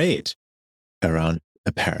afraid around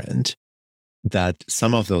a parent, that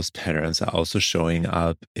some of those patterns are also showing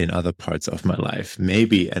up in other parts of my life.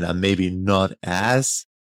 Maybe, and I'm maybe not as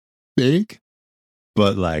big,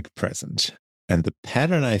 but present. And the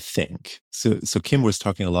pattern, I think, so Kim was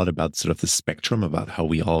talking a lot about sort of the spectrum about how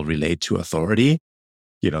we all relate to authority.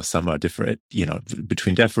 Some are different,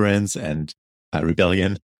 between deference and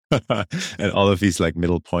rebellion and all of these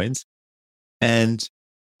middle points. And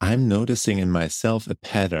I'm noticing in myself a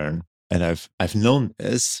pattern, and I've known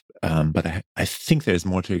this, but I think there's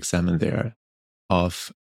more to examine there. I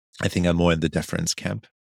think I'm more in the deference camp.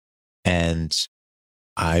 And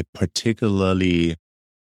I particularly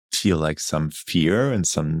feel some fear and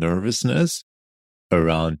some nervousness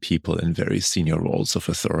around people in very senior roles of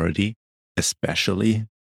authority, especially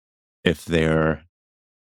if they're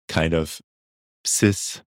kind of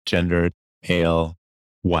cisgendered, male,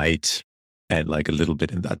 white, and a little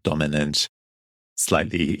bit in that dominant,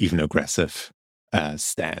 slightly even aggressive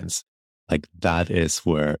stance. That is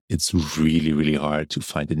where it's really, really hard to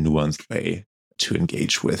find a nuanced way to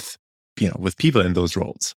engage with, with people in those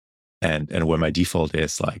roles. And where my default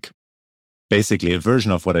is basically a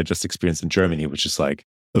version of what I just experienced in Germany, which is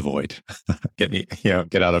avoid,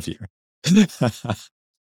 get out of here.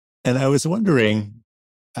 And I was wondering,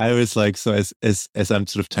 so as I'm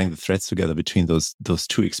sort of tying the threads together between those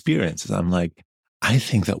two experiences, I'm I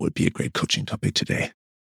think that would be a great coaching topic today.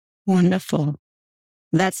 Wonderful.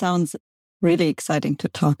 That sounds really exciting to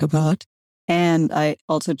talk about. And I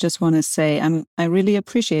also just want to say, I really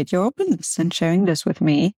appreciate your openness and sharing this with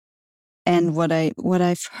me. And what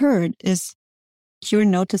I've heard is you're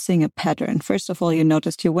noticing a pattern. First of all, you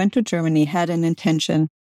noticed you went to Germany, had an intention,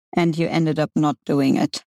 and you ended up not doing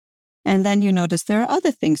it. And then you noticed there are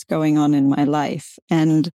other things going on in my life.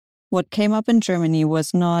 And what came up in Germany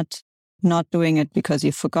was not doing it because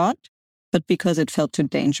you forgot, but because it felt too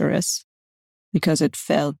dangerous. Because it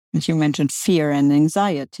felt, as you mentioned, fear and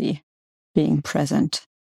anxiety being present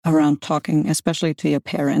around talking, especially to your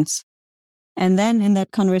parents. And then in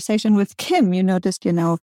that conversation with Kim, you noticed,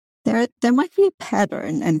 there might be a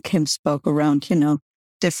pattern. And Kim spoke around,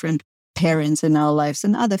 different parents in our lives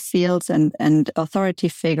in other fields and authority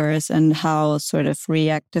figures and how sort of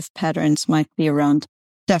reactive patterns might be around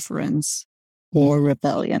deference or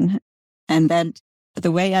rebellion. And then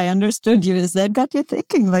the way I understood you is that got you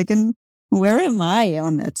thinking, where am I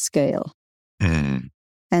on that scale? Mm.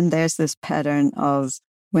 And there's this pattern of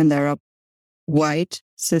when there are white,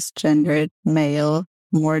 cisgendered, male,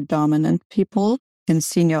 more dominant people in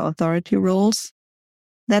senior authority roles,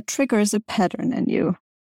 that triggers a pattern in you.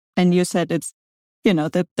 And you said it's,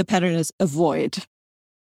 the pattern is avoid.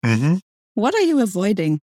 Mm-hmm. What are you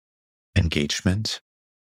avoiding? Engagement,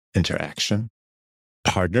 interaction,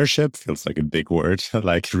 partnership feels like a big word,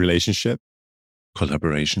 relationship,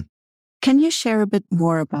 collaboration. Can you share a bit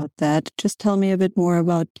more about that? Just tell me a bit more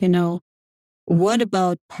about, what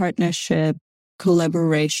about partnership,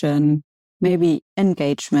 collaboration, maybe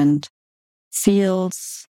engagement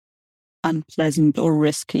feels unpleasant or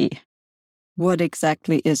risky? What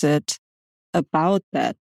exactly is it about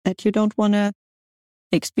that you don't want to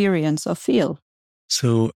experience or feel?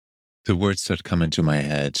 So the words that come into my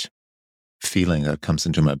head, feeling that comes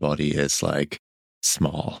into my body is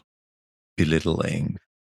small, belittling,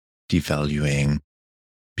 devaluing,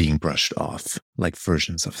 being brushed off,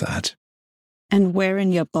 versions of that. And where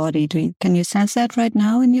in your body can you sense that right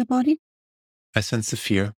now in your body? I sense the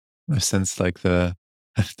fear. I sense the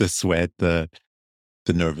sweat, the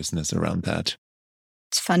nervousness around that.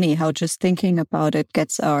 It's funny how just thinking about it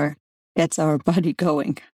gets our body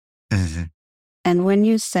going. Mm-hmm. And when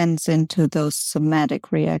you sense into those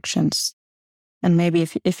somatic reactions, and maybe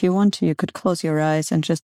if you want to, you could close your eyes and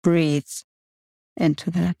just breathe into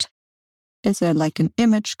that. Is there an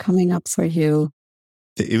image coming up for you?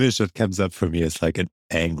 The image that comes up for me is an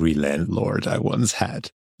angry landlord I once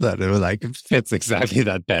had. That it fits exactly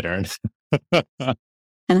that pattern.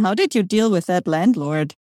 And how did you deal with that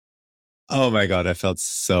landlord? Oh my God, I felt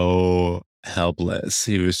so helpless.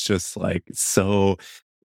 He was just like so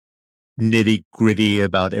nitty gritty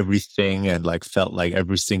about everything, and like felt like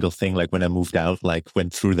every single thing, like when I moved out, like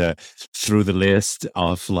went through the list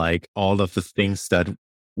of like all of the things that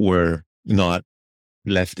were not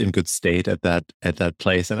left in good state at that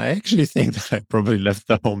place. And I actually think that I probably left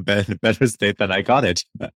the home in a better state than I got it.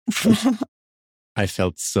 I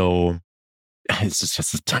felt so, it's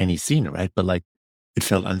just a tiny scene, right? But like it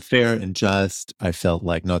felt unfair and just, I felt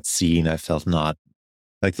like not seen. I felt not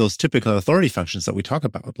like those typical authority functions that we talk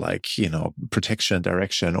about, like, you know, protection,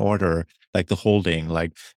 direction, order, like the holding,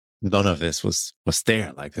 like none of this was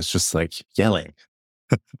there. Like it's just like yelling.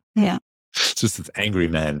 Yeah. It's just this angry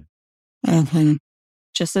man. Mm-hmm.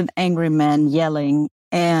 Just an angry man yelling.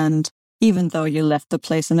 And even though you left the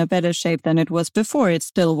place in a better shape than it was before, it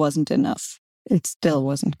still wasn't enough. It still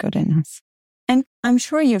wasn't good enough. And I'm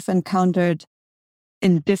sure you've encountered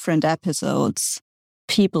in different episodes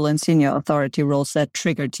people in senior authority roles that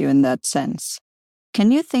triggered you in that sense.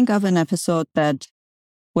 Can you think of an episode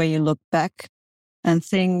where you look back and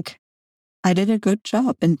think, I did a good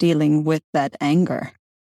job in dealing with that anger?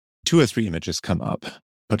 2 or 3 images come up,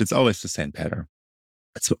 but it's always the same pattern.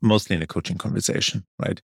 It's mostly in a coaching conversation,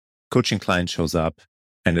 right? Coaching client shows up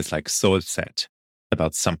and is like so upset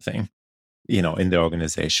about something, you know, in the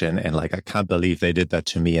organization. And like, I can't believe they did that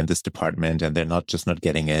to me in this department. And they're not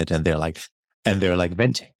getting it. And they're like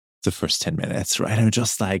venting the first 10 minutes, right? I'm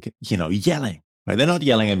just like, you know, yelling, right? They're not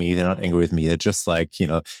yelling at me. They're not angry with me. They're just like, you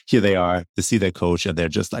know, here they are, they see their coach and they're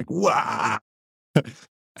just like, wow.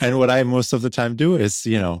 And what I most of the time do is,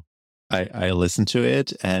 you know, I listen to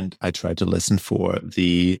it and I try to listen for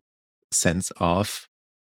the sense of,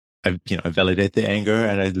 I validate the anger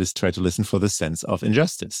and I just try to listen for the sense of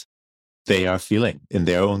injustice they are feeling in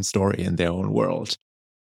their own story, in their own world.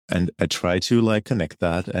 And I try to like connect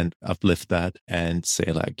that and uplift that and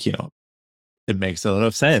say like, you know, it makes a lot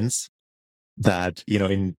of sense that, you know,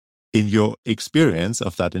 in your experience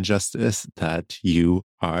of that injustice that you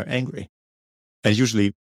are angry. And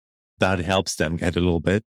usually that helps them get a little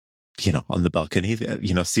bit, you know, on the balcony,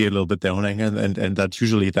 you know, see a little bit their own anger and that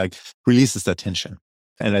usually like releases that tension.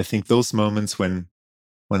 And I think those moments when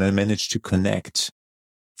I manage to connect,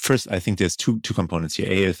 first, I think there's two components here.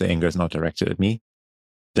 A, if the anger is not directed at me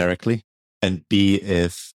directly, and B,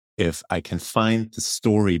 if I can find the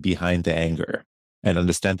story behind the anger and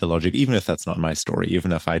understand the logic, even if that's not my story,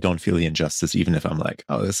 even if I don't feel the injustice, even if I'm like,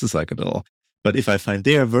 oh, this is like a little, but if I find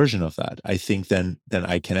their version of that, I think then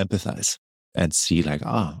I can empathize and see like,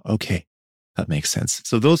 okay, that makes sense.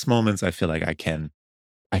 So those moments I feel like I can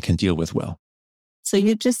deal with well. So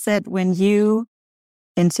you just said when you,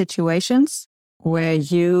 in situations where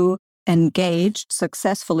you engaged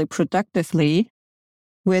successfully, productively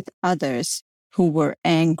with others who were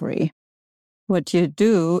angry, what you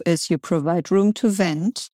do is you provide room to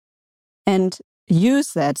vent and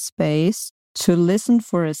use that space to listen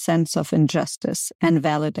for a sense of injustice and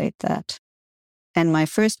validate that. And my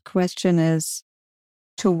first question is,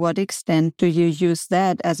 to what extent do you use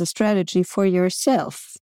that as a strategy for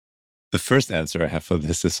yourself? The first answer I have for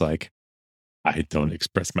this is like, I don't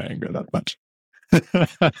express my anger that much.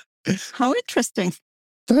 How interesting.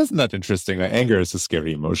 That's not interesting. Like, anger is a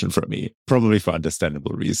scary emotion for me, probably for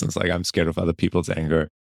understandable reasons. Like I'm scared of other people's anger.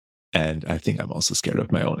 And I think I'm also scared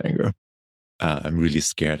of my own anger. I'm really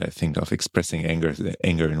scared, I think, of expressing anger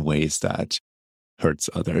in ways that hurts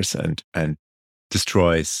others and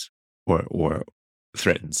destroys or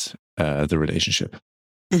threatens the relationship.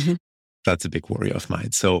 Mm-hmm. That's a big worry of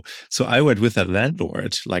mine. So I would, with that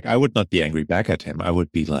landlord, like I would not be angry back at him. I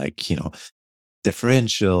would be like, you know,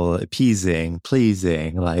 deferential, appeasing,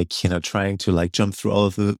 pleasing, like, you know, trying to like jump through all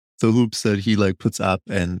of the hoops that he like puts up.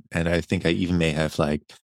 And I think I even may have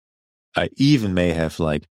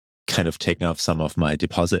kind of taken off some of my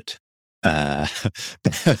deposit back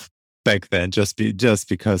then, just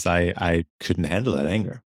because I couldn't handle that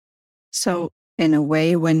anger. So in a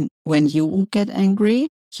way, when you get angry,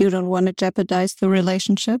 you don't want to jeopardize the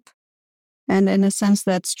relationship. And in a sense,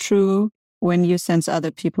 that's true when you sense other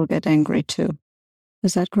people get angry too.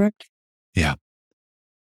 Is that correct? Yeah.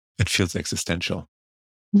 It feels existential.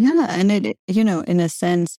 Yeah. And it, you know, in a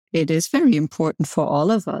sense, it is very important for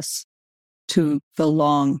all of us to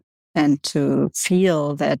belong and to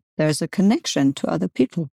feel that there's a connection to other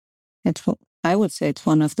people. I would say it's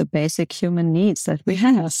one of the basic human needs that we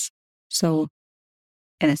have. So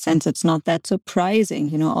in a sense, it's not that surprising.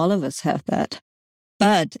 You know, all of us have that.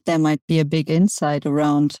 But there might be a big insight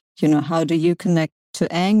around, you know, how do you connect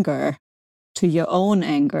to anger, to your own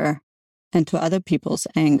anger, and to other people's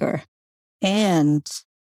anger? And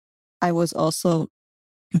I was also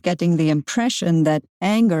getting the impression that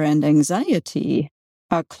anger and anxiety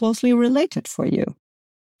are closely related for you.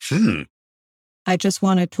 I just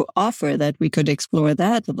wanted to offer that we could explore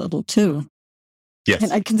that a little too. Yes.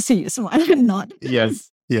 And I can see you smiling and nod.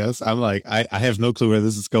 Yes. I'm like, I have no clue where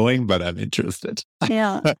this is going, but I'm interested.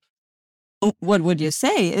 Yeah. What would you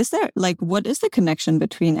say? Is there, what is the connection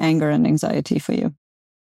between anger and anxiety for you?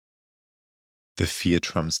 The fear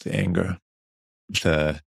trumps the anger.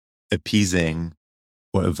 The appeasing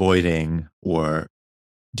or avoiding or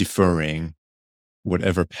deferring,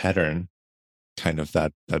 whatever pattern kind of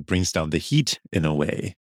that brings down the heat in a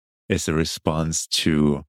way, is a response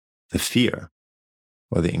to the fear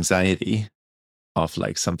or the anxiety of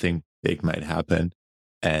something big might happen,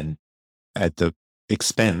 and at the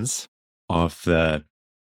expense of the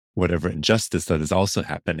whatever injustice that is also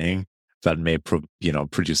happening that may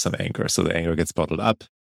produce some anger. So the anger gets bottled up,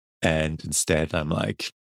 and instead I'm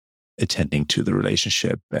attending to the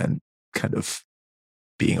relationship and kind of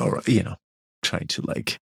being all right, trying to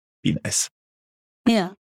be nice.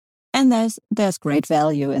 Yeah. And there's great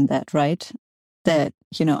value in that, right? That,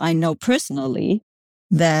 I know personally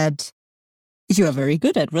that you are very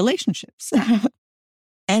good at relationships.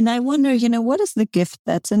 And I wonder, what is the gift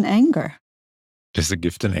that's in anger? There's a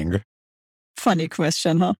gift in anger. Funny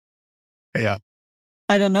question, huh? Yeah.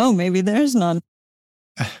 I don't know. Maybe there's none.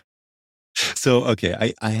 So,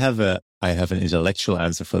 okay, I have an intellectual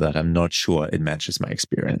answer for that. I'm not sure it matches my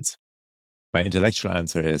experience. My intellectual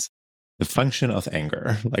answer is the function of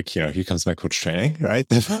anger. Here comes my coach training, right?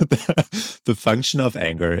 The function of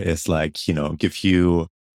anger is give you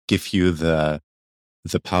the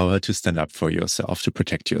power to stand up for yourself, to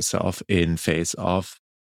protect yourself in face of,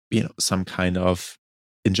 some kind of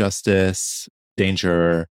injustice,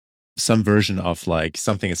 danger, some version of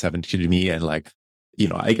something has happened to me, and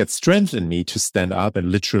I get strength in me to stand up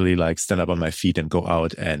and literally stand up on my feet and go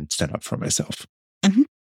out and stand up for myself. Mm-hmm.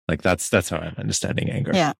 That's how I'm understanding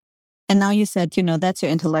anger. Yeah. And now you said, that's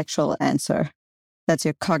your intellectual answer. That's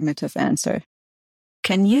your cognitive answer.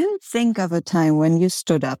 Can you think of a time when you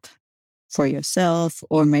stood up for yourself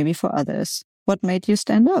or maybe for others? What made you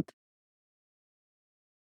stand up?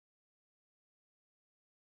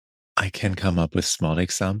 I can come up with small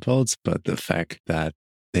examples, but the fact that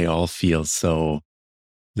they all feel so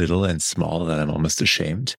little and small that I'm almost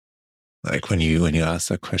ashamed. When you ask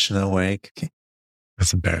that question that way,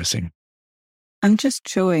 that's embarrassing. I'm just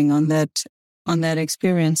chewing on that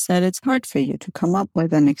experience that it's hard for you to come up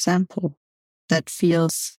with an example that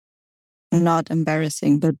feels not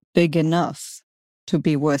embarrassing, but big enough to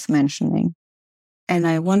be worth mentioning. And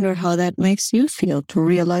I wonder how that makes you feel to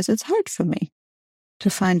realize it's hard for me to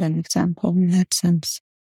find an example in that sense.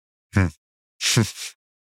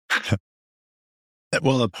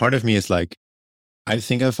 Well, a part of me is I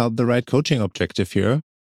think I found the right coaching objective here.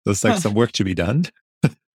 There's some work to be done.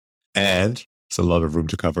 And it's a lot of room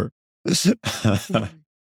to cover.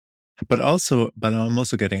 But I'm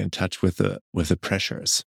also getting in touch with the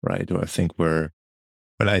pressures, right? Or I think when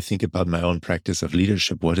I think about my own practice of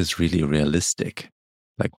leadership, what is really realistic?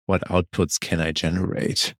 What outputs can I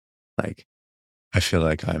generate? I feel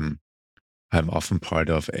like I'm often part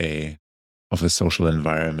of a social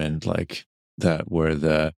environment where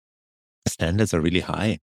the standards are really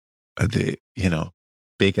high.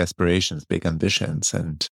 Big aspirations, big ambitions,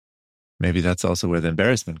 and maybe that's also where the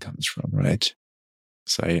embarrassment comes from, right?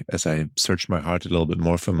 So as I search my heart a little bit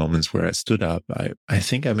more for moments where I stood up, I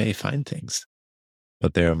think I may find things,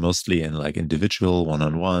 but they're mostly in individual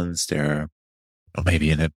one-on-ones. They're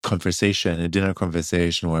maybe in a conversation, a dinner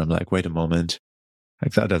conversation where I'm wait a moment,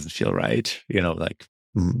 that doesn't feel right.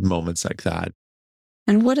 Moments like that.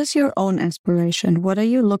 And what is your own aspiration? What are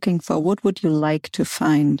you looking for? What would you like to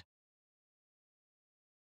find?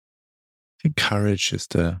 I think courage is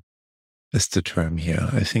the term here.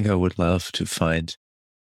 I think I would love to find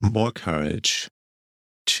more courage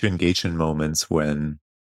to engage in moments when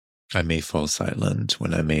I may fall silent,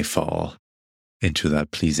 when I may fall into that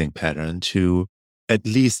pleasing pattern, to at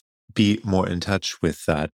least be more in touch with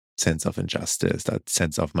that sense of injustice, that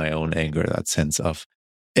sense of my own anger, that sense of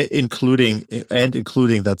including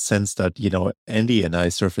that sense that, Andy and I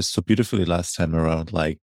surfaced so beautifully last time around,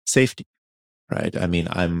 safety, right? I mean,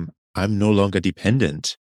 I'm no longer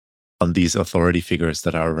dependent on these authority figures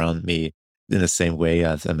that are around me in the same way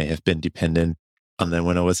as I may have been dependent on them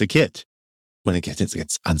when I was a kid. When it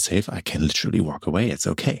gets unsafe, I can literally walk away. It's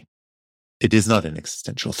okay. It is not an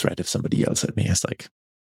existential threat if somebody yells at me. It's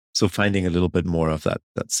so finding a little bit more of that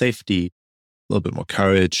safety, a little bit more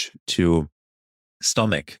courage to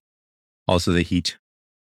stomach also the heat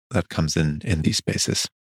that comes in these spaces.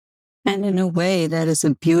 And in a way, that is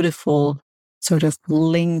a beautiful sort of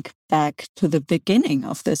link back to the beginning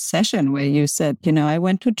of this session where you said, I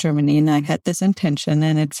went to Germany and I had this intention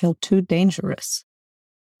and it felt too dangerous.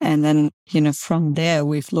 And then, from there,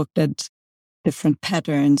 we've looked at different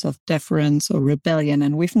patterns of deference or rebellion.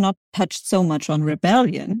 And we've not touched so much on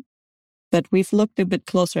rebellion, but we've looked a bit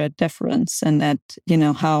closer at deference and at,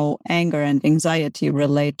 how anger and anxiety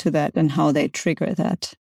relate to that and how they trigger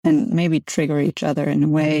that and maybe trigger each other in a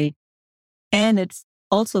way. And it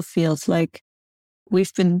also feels like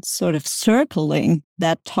we've been sort of circling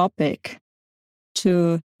that topic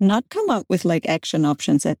to not come up with like action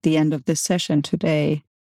options at the end of this session today,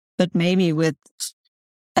 but maybe with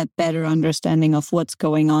a better understanding of what's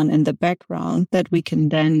going on in the background that we can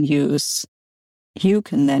then use, you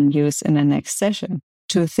can then use in the next session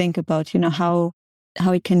to think about, how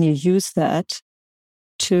can you use that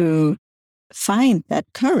to find that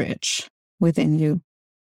courage within you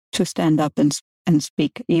to stand up and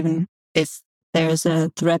speak, even if there's a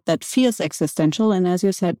threat that feels existential. And as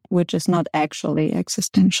you said, which is not actually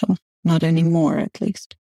existential, not anymore, at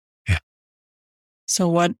least. Yeah. So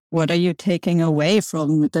what are you taking away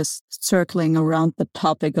from this circling around the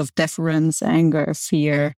topic of deference, anger,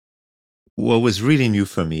 fear? What was really new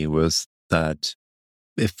for me was that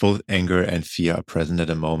if both anger and fear are present at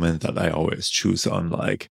a moment, that I always choose on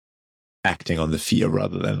like acting on the fear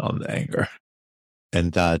rather than on the anger.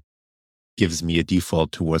 And that gives me a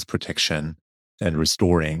default towards protection and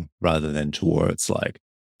restoring rather than towards like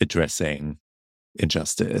addressing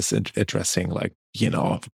injustice and addressing like,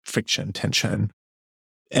 friction, tension,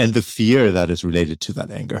 and the fear that is related to that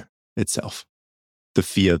anger itself. The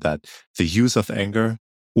fear that the use of anger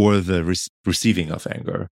or the receiving of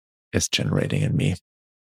anger is generating in me.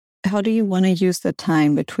 How do you want to use the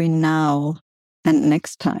time between now and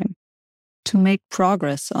next time to make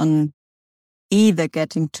progress on either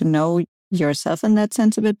getting to know yourself in that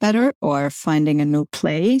sense a bit better or finding a new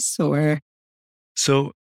place or?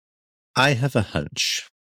 So I have a hunch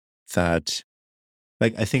that,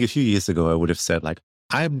 like, I think a few years ago, I would have said like,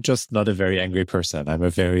 I'm just not a very angry person. I'm a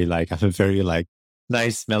very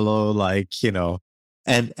nice, mellow,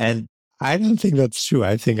 and I don't think that's true.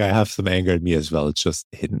 I think I have some anger in me as well. It's just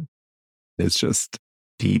hidden. It's just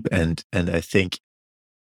deep. And I think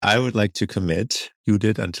I would like to commit,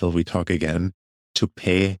 Judit, until we talk again, to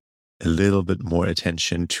pay a little bit more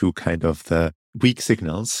attention to kind of the weak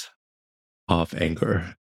signals of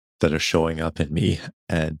anger that are showing up in me.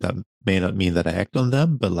 And that may not mean that I act on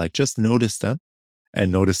them, but like just notice them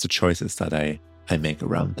and notice the choices that I make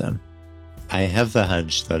around them. I have the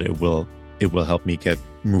hunch that it will help me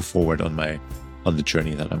move forward on the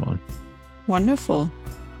journey that I'm on. Wonderful.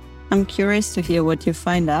 I'm curious to hear what you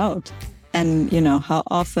find out and, how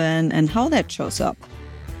often and how that shows up.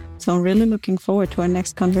 So I'm really looking forward to our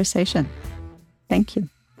next conversation. Thank you.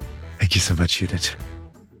 Thank you so much, Judit.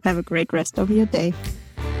 Have a great rest of your day.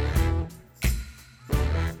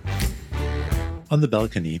 On the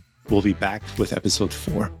Balcony, we'll be back with episode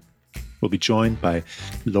 4. We'll be joined by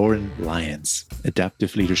Lauren Lyons,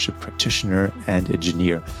 adaptive leadership practitioner and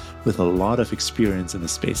engineer with a lot of experience in the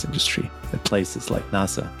space industry at places like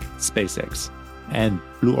NASA, SpaceX, and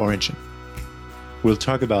Blue Origin. We'll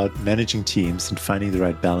talk about managing teams and finding the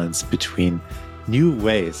right balance between new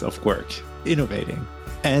ways of work, innovating,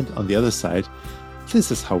 and on the other side,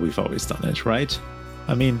 this is how we've always done it, right?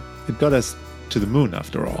 I mean, it got us to the moon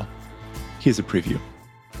after all. Here's a preview.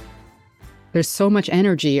 There's so much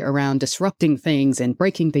energy around disrupting things and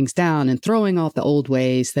breaking things down and throwing off the old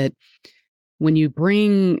ways that when you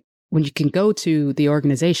can go to the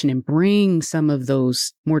organization and bring some of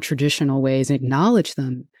those more traditional ways and acknowledge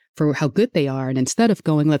them for how good they are. And instead of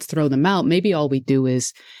going, let's throw them out, maybe all we do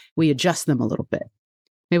is we adjust them a little bit.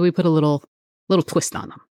 Maybe we put a little twist on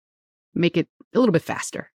them, make it a little bit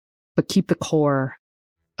faster, but keep the core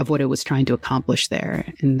of what it was trying to accomplish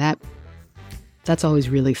there. And that's always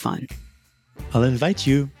really fun. I'll invite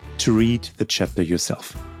you to read the chapter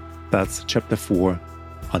yourself. That's chapter 4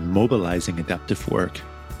 on mobilizing adaptive work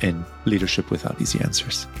in Leadership Without Easy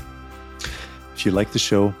Answers. If you like the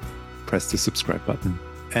show, press the subscribe button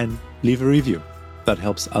and leave a review. That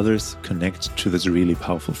helps others connect to this really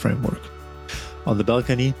powerful framework. On the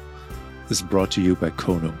Balcony is brought to you by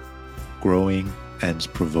Koehler, Growing and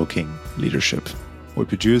Provoking Leadership. We're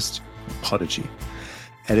produced by Podigy.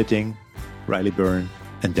 Editing, Riley Byrne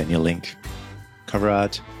and Daniel Link. Cover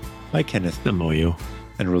art by Kenneth Namoyo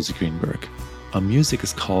and Rosie Greenberg. Our music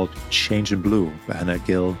is called Change in Blue by Hannah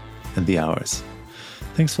Gill and The Hours.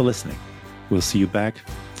 Thanks for listening. We'll see you back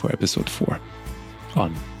for episode 4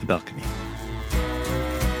 on the Balcony.